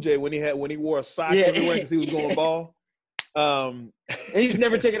LL Cool J when he wore a sock everywhere because he was going ball. And he's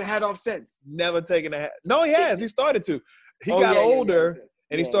never taken a hat off since. Never taken a hat. No, he has. He started to. He got older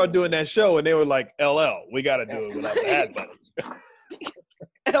and he started doing that show, and they were like, LL, we got to do it without the hat button.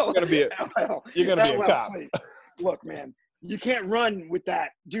 You're gonna be a cop. look, man, you can't run with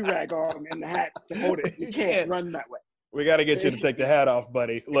that do-rag arm and the hat to hold it. You can't run that way. We got to get you to take the hat off,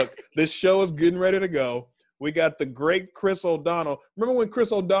 buddy. Look, this show is getting ready to go. We got the great Chris O'Donnell. Remember when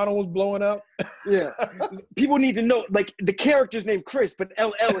Chris O'Donnell was blowing up? Yeah. People need to know, like, the character's named Chris, but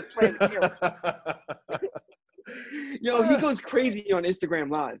LL is playing the character. Yo, he goes crazy on Instagram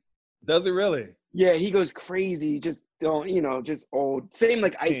Live. Does he really? Yeah, he goes crazy. Just don't, just old. Same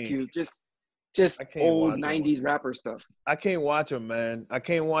like Ice Cube. Just old 90s rapper stuff. I can't watch him, man. I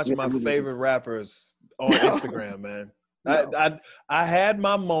can't watch my really favorite rappers on Instagram, man. No. I had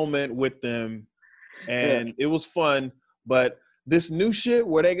my moment with them, and it was fun. But this new shit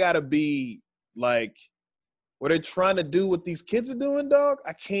where they gotta be like, what they're trying to do what these kids are doing, dog.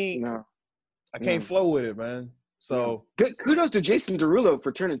 I can't flow with it, man. So kudos to Jason Derulo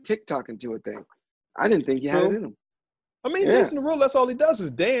for turning TikTok into a thing. I didn't think he had it in him. I mean, Jason Derulo, that's all he does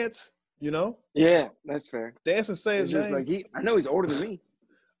is dance. Yeah, that's fair. Dance and say his name. Like I know he's older than me.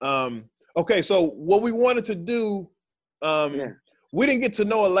 Okay, so what we wanted to do, we didn't get to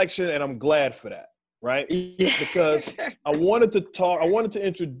know election, and I'm glad for that, right? Yeah. Because I wanted to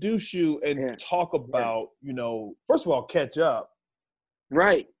introduce you and talk about, first of all, catch up.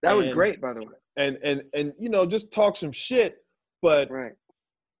 Right. That was great, by the way. And just talk some shit, but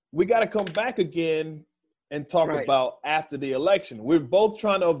we got to come back again and talk about after the election. We're both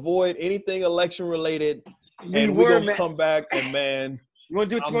trying to avoid anything election related, and we're going to come back and, man. You want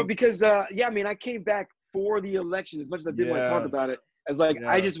to do it tomorrow? Because, I came back for the election as much as I didn't want to talk about it. As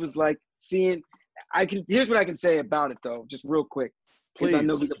I just was like seeing – here's what I can say about it, though, just real quick. Because I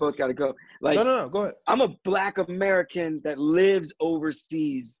know we both got to go. Like, no, go ahead. I'm a Black American that lives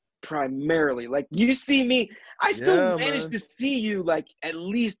overseas primarily. Like, you see me – I still manage to see you, like, at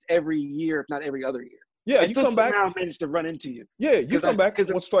least every year, if not every other year. Yeah, you come back. I still manage to run into you. Yeah, you come back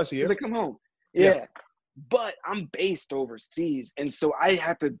once, twice a year. Because I come home. Yeah. But I'm based overseas, and so I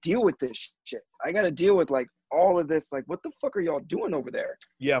have to deal with this shit. I got to deal with, like, all of this. Like, what the fuck are y'all doing over there?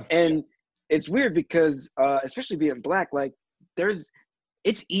 Yeah. And it's weird because, especially being Black, like,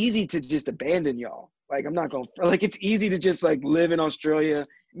 it's easy to just abandon y'all. Like, I'm not going to – like, it's easy to just, like, live in Australia.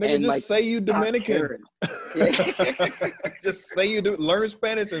 Nigga, and just like, say you Dominican. Just say you learn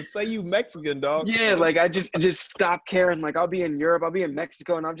Spanish and say you Mexican, dog. Yeah, like I just stop caring. Like I'll be in Europe, I'll be in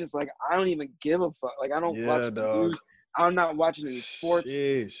Mexico, and I'm just like, I don't even give a fuck. Like I don't watch the news. I'm not watching any sports.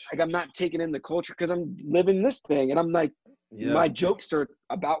 Sheesh. Like I'm not taking in the culture because I'm living this thing, and I'm like, my jokes are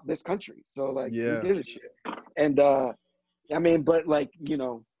about this country. So like, who gives a shit? And I mean, but like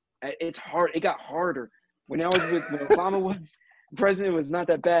it's hard. It got harder when Obama was president. Was not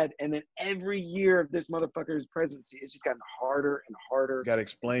that bad, and then every year of this motherfucker's presidency, it's just gotten harder and harder. Got to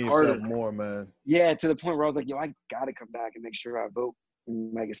explain yourself more, man. Yeah, to the point where I was like, I gotta come back and make sure I vote.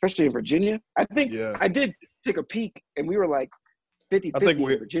 Like, especially in Virginia. I think I did take a peek, and we were like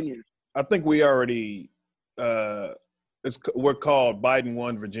 50-50 in Virginia. I think we already we're called Biden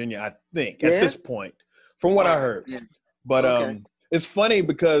won Virginia, I think, at this point, from what I heard. Yeah. But it's funny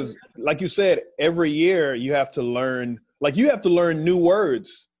because, like you said, every year you have to learn new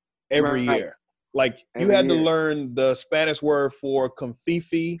words every year. Like you had to learn the Spanish word for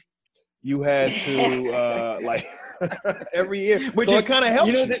confifi. You had to like every year. So it kind of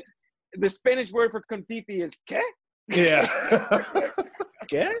helps you. The Spanish word for confifi is ¿qué? Yeah.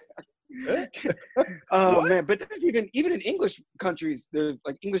 ¿Qué? Oh man, but there's even in English countries, there's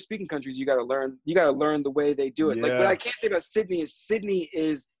like English speaking countries, you gotta learn the way they do it. Like what I can't say about Sydney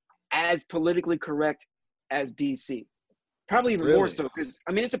is as politically correct as DC. Probably even more so because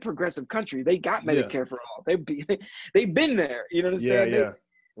I mean it's a progressive country. They got Medicare for all. They've been there. You know what I'm saying?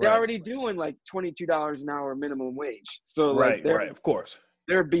 They're already doing like $22 an hour minimum wage. So like of course.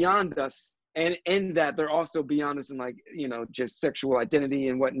 They're beyond us. And in that, they're also beyond us in like, just sexual identity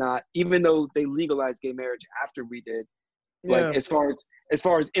and whatnot, even though they legalized gay marriage after we did. Like as far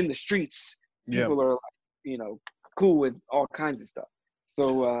as in the streets, people are like, cool with all kinds of stuff.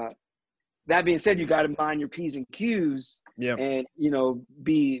 So that being said, you got to mind your P's and Q's and,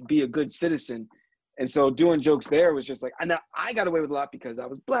 be a good citizen. And so doing jokes there was just like, I got away with a lot because I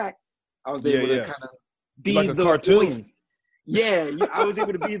was Black. I was able to kind of be like a the cartoon. Voice. Yeah, I was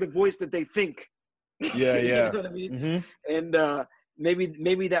able to be the voice that they think. Yeah. You know what I mean? Mm-hmm. And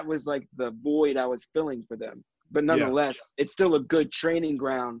maybe that was like the void I was filling for them. But nonetheless, it's still a good training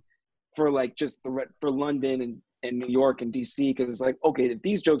ground for like just for London and New York and DC, because it's like, okay, if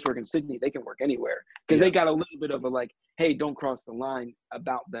these jokes work in Sydney, they can work anywhere because they got a little bit of a like, hey, don't cross the line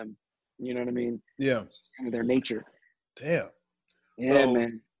about them. You know what I mean? Yeah, it's kind of their nature. Damn. Yeah,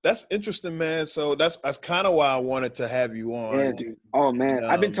 man. That's interesting, man. So that's kind of why I wanted to have you on. Yeah, dude. Oh man, And,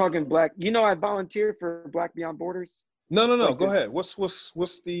 I've been talking Black. You know, I volunteered for Black Beyond Borders. No. Like Go this- ahead.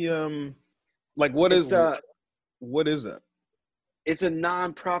 What's the like? What It's is that? it's a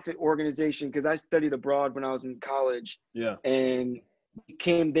nonprofit organization because I studied abroad when I was in college, Yeah. and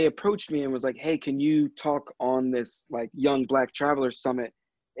they approached me and was like, "Hey, can you talk on this like Young Black Travelers Summit?"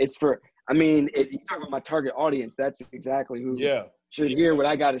 It's for, I mean, you talk about my target audience. That's exactly who Yeah. should hear what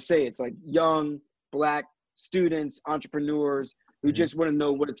I got to say. It's like young Black students, entrepreneurs who just want to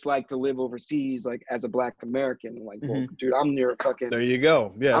know what it's like to live overseas, like as a Black American. Like, well, dude, I'm near fucking. There you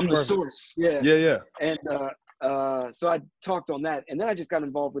go. Yeah. I'm the perfect. source. Yeah. Yeah. And so I talked on that, and then I just got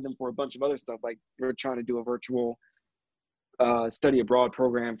involved with them for a bunch of other stuff. Like we're trying to do a virtual study abroad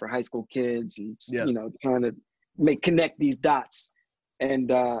program for high school kids, and you know, trying to connect these dots.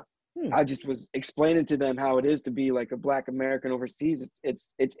 And I just was explaining to them how it is to be like a Black American overseas.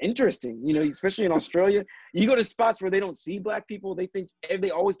 It's interesting, you know, especially in Australia. You go to spots where they don't see Black people.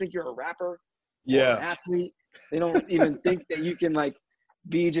 They always think you're a rapper, or an athlete. They don't even think that you can like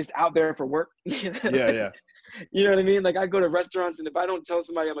be just out there for work. Yeah. You know what I mean? Like I go to restaurants, and if I don't tell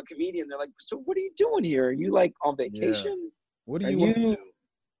somebody I'm a comedian, they're like, "So what are you doing here? Are you like on vacation? Yeah. What are you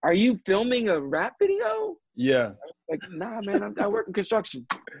Are you filming a rap video?" Yeah. Like, nah, man, I work in construction.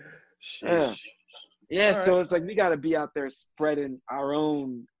 Sheesh. Yeah. All So right. it's like we got to be out there spreading our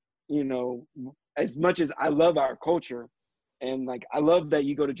own, you know, as much as I love our culture, and like I love that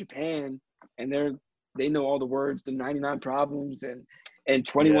you go to Japan and they know all the words to 99 Problems and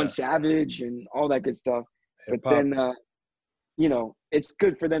 21 Savage and all that good stuff. Hip-hop. But then, you know, it's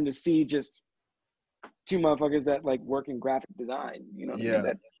good for them to see just two motherfuckers that like work in graphic design, you know what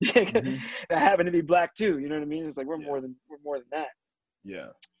I mean? That happen to be Black too, you know what I mean? It's like we're more than that. Yeah.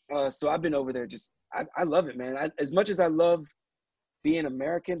 So I've been over there. I love it, man. As much as I love being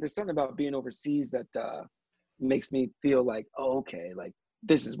American, there's something about being overseas that makes me feel like, oh, okay, like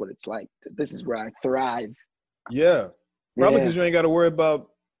this is what it's like. This is where I thrive. Yeah. Probably because you ain't got to worry about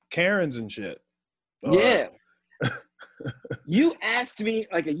Karens and shit. Yeah. You asked me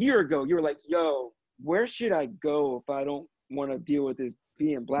like a year ago, you were like, yo, where should I go if I don't want to deal with this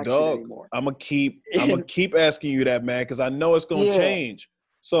being Black shit anymore? I'm gonna keep asking you that, man, because I know it's gonna change.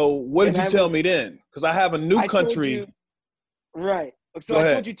 So what did you tell me then? Because I have a new country. Right. So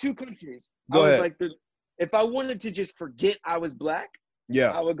I told you two countries. Go ahead. Like, if I wanted to just forget I was Black,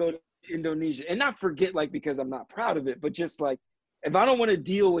 I would go to Indonesia. And not forget like because I'm not proud of it, but just like if I don't want to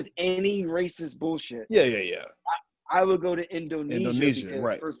deal with any racist bullshit. Yeah. I would go to Indonesia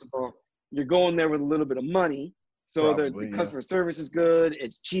because first of all, you're going there with a little bit of money. So the customer service is good.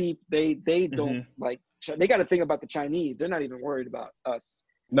 It's cheap. They don't like, they got to think about the Chinese. They're not even worried about us.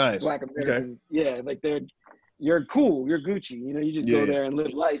 Nice. Black Americans. Okay. Yeah. Like you're cool. You're Gucci. You know, you just go there and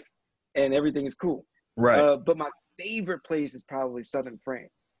live life and everything is cool. Right. But my favorite place is probably Southern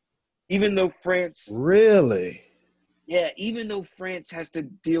France. Even though France. Really? Yeah. Even though France has to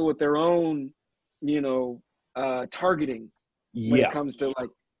deal with their own, you know, targeting when it comes to like,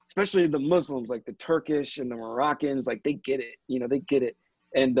 especially the Muslims, like the Turkish and the Moroccans, like they get it, you know, they get it.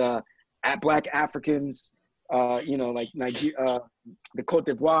 And Black Africans, you know, like Nigeria, the Cote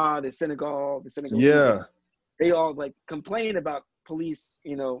d'Ivoire, the Senegalese, they all like complain about police,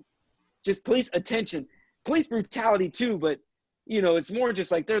 you know, just police attention, police brutality too. But, you know, it's more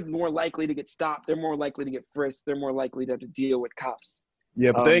just like they're more likely to get stopped. They're more likely to get frisked. They're more likely to have to deal with cops.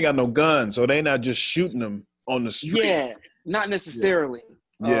 Yeah, but they ain't got no guns, so they not just shooting them on the street. Yeah, not necessarily.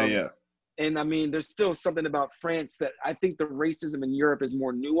 Yeah. And I mean, there's still something about France that I think the racism in Europe is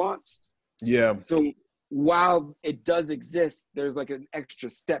more nuanced. Yeah. So while it does exist, there's like an extra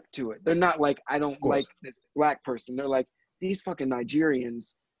step to it. They're not like, I don't like this Black person. They're like, these fucking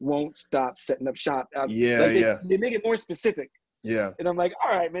Nigerians won't stop setting up shop. They make it more specific. Yeah. And I'm like,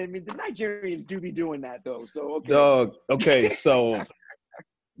 all right, man. I mean, the Nigerians do be doing that though. So okay. Dog. Okay. So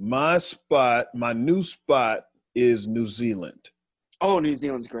my new spot is New Zealand. Oh, New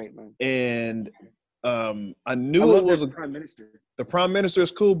Zealand's great, man. And I knew it was the prime minister. The prime minister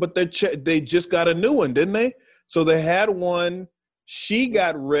is cool, but they just got a new one, didn't they? So they had one. She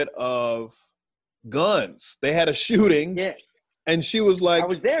got rid of guns. They had a shooting. Yeah. And she was like, I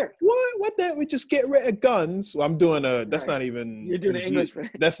was there. What that? We just get rid of guns. Well, I'm doing that's not even. You're doing English.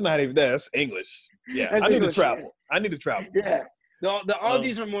 That's not even, that's English. Yeah. That's I need English, to travel. I need to travel. Yeah. The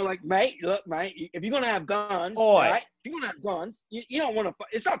Aussies are more like, mate, look, mate, if you're going to have guns, right? If you're going to have guns, you don't want to,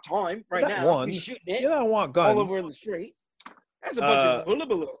 it's not time right now. You're shooting it. You don't want guns. All over in the streets. That's a bunch of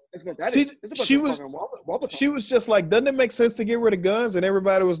hullabaloo. That's what that is. It's a bunch of fucking she was just like, doesn't it make sense to get rid of guns? And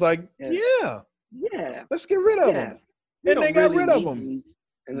everybody was like, yeah. Let's get rid of them. And they got rid of them.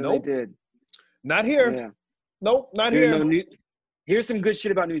 And then Nope. they did. Not here. Yeah. Nope, not Dude, here. no, here's some good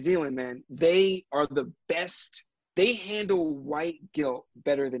shit about New Zealand, man. They are the best. They handle white guilt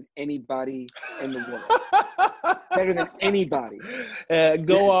better than anybody in the world. Better than anybody.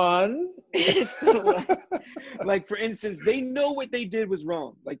 Go on. So, like, for instance, they know what they did was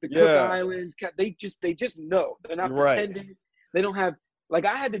wrong. Like the Cook Yeah. Islands, they just know. They're not Right. pretending. They don't have, like,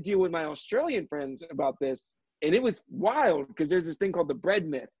 I had to deal with my Australian friends about this, and it was wild because there's this thing called the bread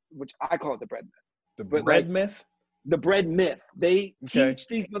myth, which I call it the bread myth. The But, bread like, myth? The bread myth. They Okay. teach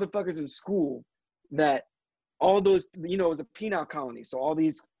these motherfuckers in school that all those, it was a penal colony. So all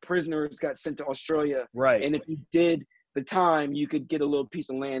these prisoners got sent to Australia. Right. And if you did the time, you could get a little piece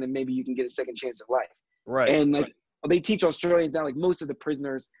of land and maybe you can get a second chance at life. Right. And like they teach Australians now, like most of the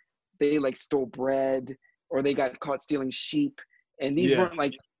prisoners, they like stole bread or they got caught stealing sheep. And these weren't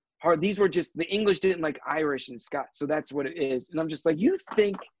like hard. These were just, the English didn't like Irish and Scots. So that's what it is. And I'm just like, you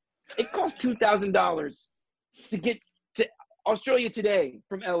think it costs $2,000 to get to Australia today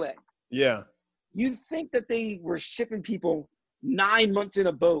from LA? Yeah. You think that they were shipping people 9 months in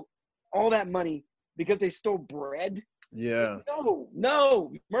a boat, all that money because they stole bread? Yeah.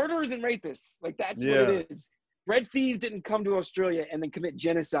 No, murderers and rapists. Like, that's what it is. Bread thieves didn't come to Australia and then commit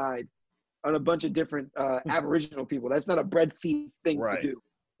genocide on a bunch of different Aboriginal people. That's not a bread thief thing to do.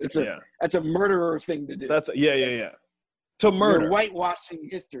 That's a murderer thing to do. Yeah. To murder. You're whitewashing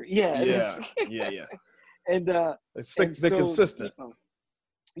history. Yeah. And they're consistent.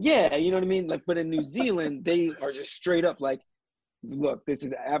 Yeah, you know what I mean? Like, but in New Zealand, they are just straight up like, look, this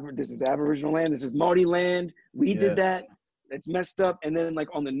is Aboriginal land. This is Māori land. We did that. It's messed up. And then like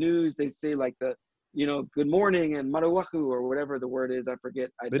on the news, they say like good morning and marawaku or whatever the word is. I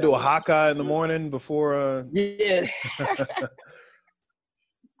forget. They do a haka in the morning before. Yeah.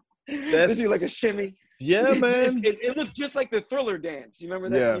 They do like a shimmy. Yeah, man. It looks just like the Thriller dance. You remember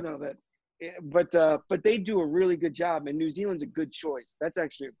that? Yeah. You know that. But they do a really good job, and New Zealand's a good choice. That's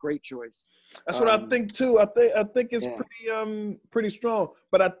actually a great choice. That's what I think too. I think it's pretty strong.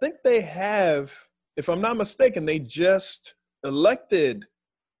 But I think they have, if I'm not mistaken, they just elected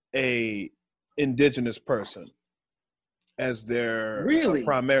a indigenous person as their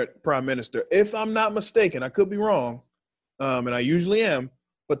prime minister. If I'm not mistaken, I could be wrong, and I usually am.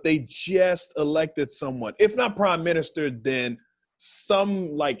 But they just elected someone. If not prime minister, then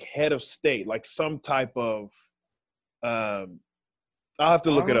some like head of state, like some type of I'll have to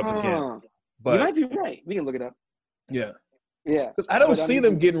look it up again. But you might be right. We can look it up. Yeah. Yeah. Because I don't see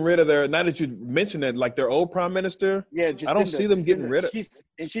them getting rid of now that you mentioned it, like their old prime minister. Yeah, I don't see them getting rid of. She's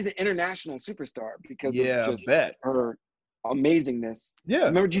an international superstar because of just her amazingness. Yeah.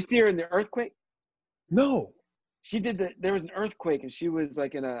 Remember, did you see her in the earthquake? No. She did there was an earthquake and she was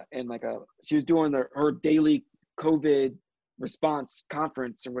like she was doing her daily COVID response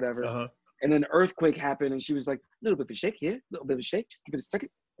conference or whatever. Uh-huh. And then the earthquake happened and she was like, a little bit of a shake here, a little bit of a shake, just give it a second.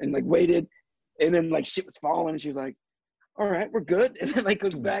 And like waited. And then like shit was falling and she was like, all right, we're good. And then like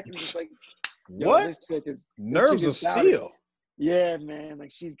goes back and just like, what? This chick is nerves of steel. Yeah, man.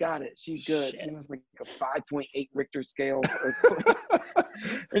 Like she's got it. She's good. It was like a 5.8 Richter scale earthquake.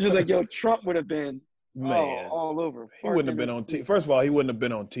 It's just like, Trump would have been all over. He wouldn't have been on TV. First of all, he wouldn't have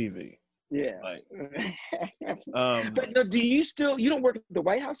been on TV. Yeah. Like, but no, you don't work at the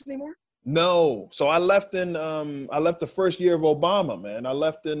White House anymore? No. So I left the first year of Obama, man. I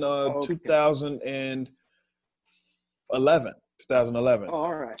left in 2011. Oh,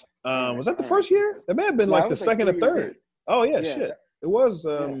 all right. Was that the first year? It may have been like the second or third. Oh yeah, shit. It was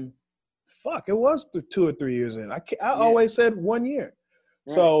it was 2 or 3 years in. I always said 1 year.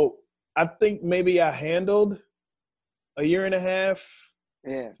 Right. So I think maybe I handled a year and a half,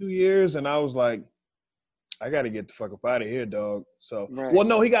 2 years, and I was like, I got to get the fuck up out of here, dog. So, well,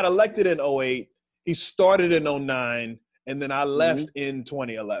 no, he got elected in 2008. He started in 2009, and then I left in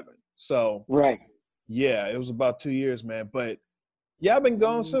 2011. So, yeah, it was about 2 years, man. But yeah, I've been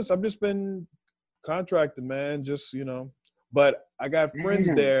gone since. I've just been contracted, man. Just, but I got friends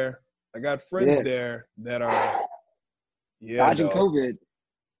there. I got friends there that are, dodging COVID.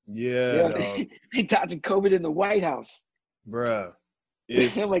 Yeah, they dodging COVID in the White House, bruh.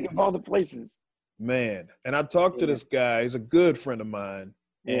 It's like of all the places, man. And I talked to this guy. He's a good friend of mine,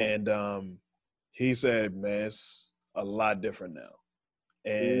 and he said, "Man, it's a lot different now,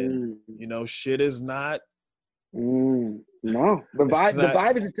 and shit is not." No, the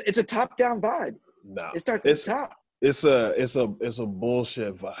vibe is it's a top-down vibe. No, it starts at the top. It's a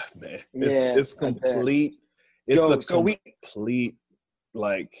bullshit vibe, man. It's complete. It's complete.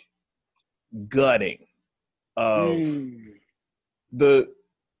 Like gutting of the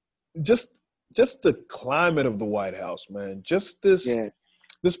just the climate of the White House, man. Just this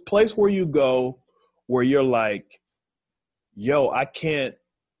this place where you go where you're like, yo, I can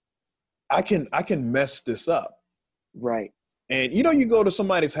mess this up. Right. And you go to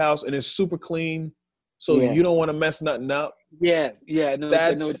somebody's house and it's super clean, so you don't want to mess nothing up. Yeah. No,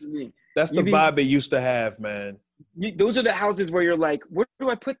 I know what you mean. That's the vibe it used to have, man. Those are the houses where you're like, where do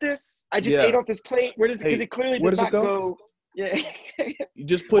I put this? I just ate off this plate. Where does it? Because it clearly does not go. Yeah. You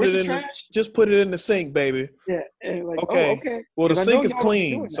just put it in the sink, baby. Yeah. And like, okay. Okay. Well, the sink is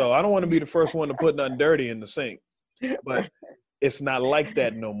clean, so I don't want to be the first one to put nothing dirty in the sink. But it's not like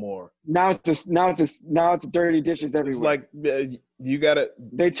that no more. Now it's dirty dishes everywhere. It's like you gotta.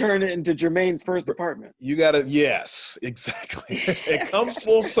 They turn it into Jermaine's first apartment. You gotta. Yes, exactly. It comes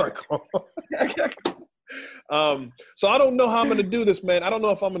full circle. So I don't know how I'm gonna do this, man. I don't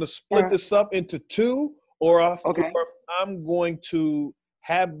know if I'm gonna split this up into two, or if I'm going to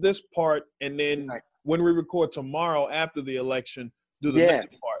have this part and then when we record tomorrow after the election, do the next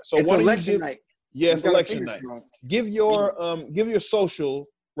part. So it's election night. Yes, election night. Give your social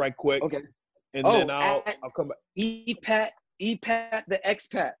right quick. Okay. And then I'll come back. EPAT the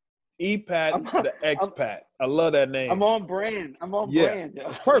expat. EPAT the expat. I love that name. I'm on brand. Brand.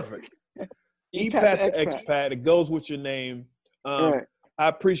 It's perfect. EPAT the expat. It goes with your name. I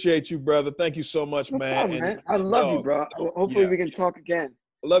appreciate you, brother. Thank you so much, man. Man. I love you, bro. Hopefully we can talk again.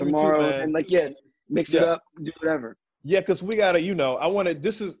 I love tomorrow, you too, man. And mix it up, do whatever. Yeah, because we gotta, I want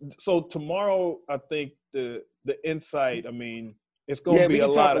to. So tomorrow, I think the insight. I mean, it's gonna be a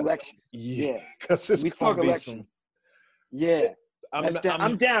lot of election. because it's gonna be some. Yeah, I'm down.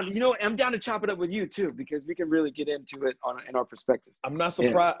 I'm down to chop it up with you too, because we can really get into it in our perspectives. I'm not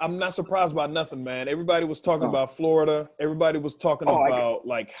surprised. I'm not surprised by nothing, man. Everybody was talking about Florida. Everybody was talking about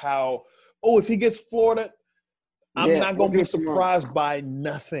like how, if he gets Florida, I'm not gonna be surprised by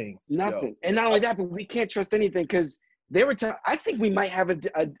nothing. Nothing, and not only that, but we can't trust anything because they were. I think we might have a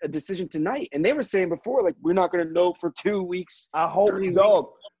decision tonight, and they were saying before, like we're not gonna know for 2 weeks. I hope, dog.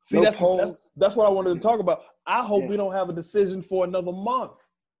 See, that's what I wanted to talk about. I hope we don't have a decision for another month.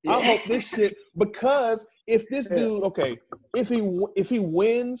 Yeah. I hope this shit, because if this dude, if he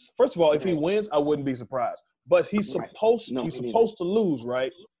wins, first of all, if he wins, I wouldn't be surprised. But he's supposed to lose,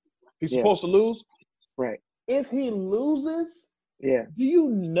 right? He's supposed to lose. Right. If he loses, do you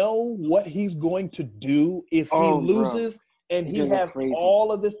know what he's going to do if he loses and he has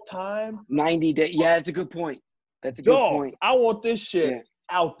all of this time? 90 days. Yeah, that's a good point. That's a good point. I want this shit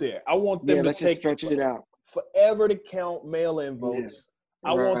out there. I want them to stretch it out. Forever to count mail-in votes.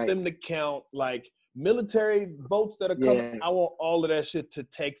 I want them to count like military votes that are coming. I want all of that shit to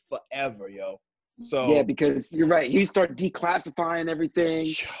take forever, yo. So because you're right. You start declassifying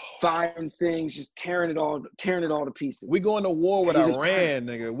everything, firing things, just tearing it all to pieces. We going to war with Iran,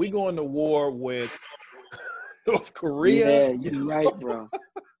 nigga. We going to war with North Korea. Yeah, you're right, bro.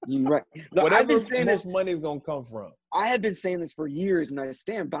 You're right. No, whatever most money is gonna come from. I have been saying this for years, and I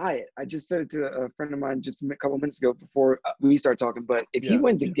stand by it. I just said it to a friend of mine just a couple minutes ago before we start talking. But if he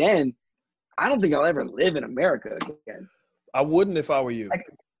wins again, I don't think I'll ever live in America again. I wouldn't if I were you.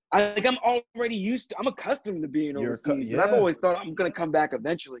 I'm already used to. I'm accustomed to being overseas, but I've always thought I'm gonna come back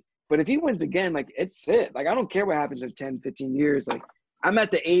eventually. But if he wins again, like it's it. Like I don't care what happens in 10, 15 years. Like I'm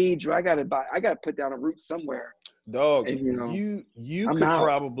at the age where I gotta put down a root somewhere. Dog, and, you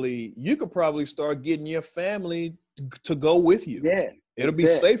could probably start getting your family to go with you. Yeah, it'll be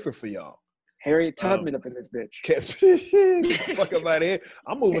safer for y'all. Harriet Tubman up in this bitch. Fuck up out of here.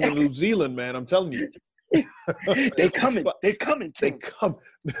 I'm moving to New Zealand, man. I'm telling you. They coming. They're coming. Tim. They come.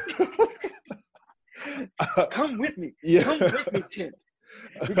 Come with me. Yeah. Come with me, Tim.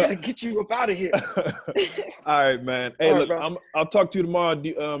 We gotta get you up out of here. All right, man. Hey, look, I'll talk to you tomorrow.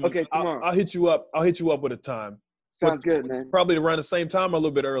 Tomorrow. I'll hit you up. I'll hit you up with a time. Sounds good, man. Probably around the same time or a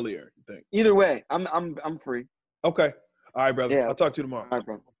little bit earlier, you think? Either way, I'm free. Okay. All right, brother. Yeah. I'll talk to you tomorrow. All right,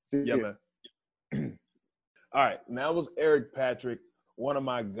 bro. See you. Man. All right. And that was Eric Patrick, one of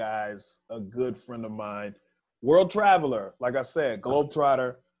my guys, a good friend of mine. World traveler, like I said,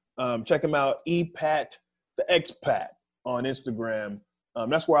 Globetrotter. Check him out, EPAT, the expat on Instagram.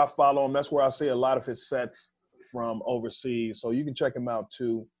 That's where I follow him. That's where I see a lot of his sets from overseas. So you can check him out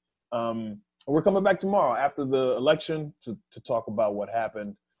too. We're coming back tomorrow after the election to talk about what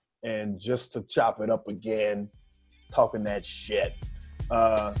happened and just to chop it up again, talking that shit.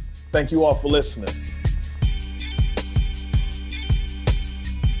 Thank you all for listening.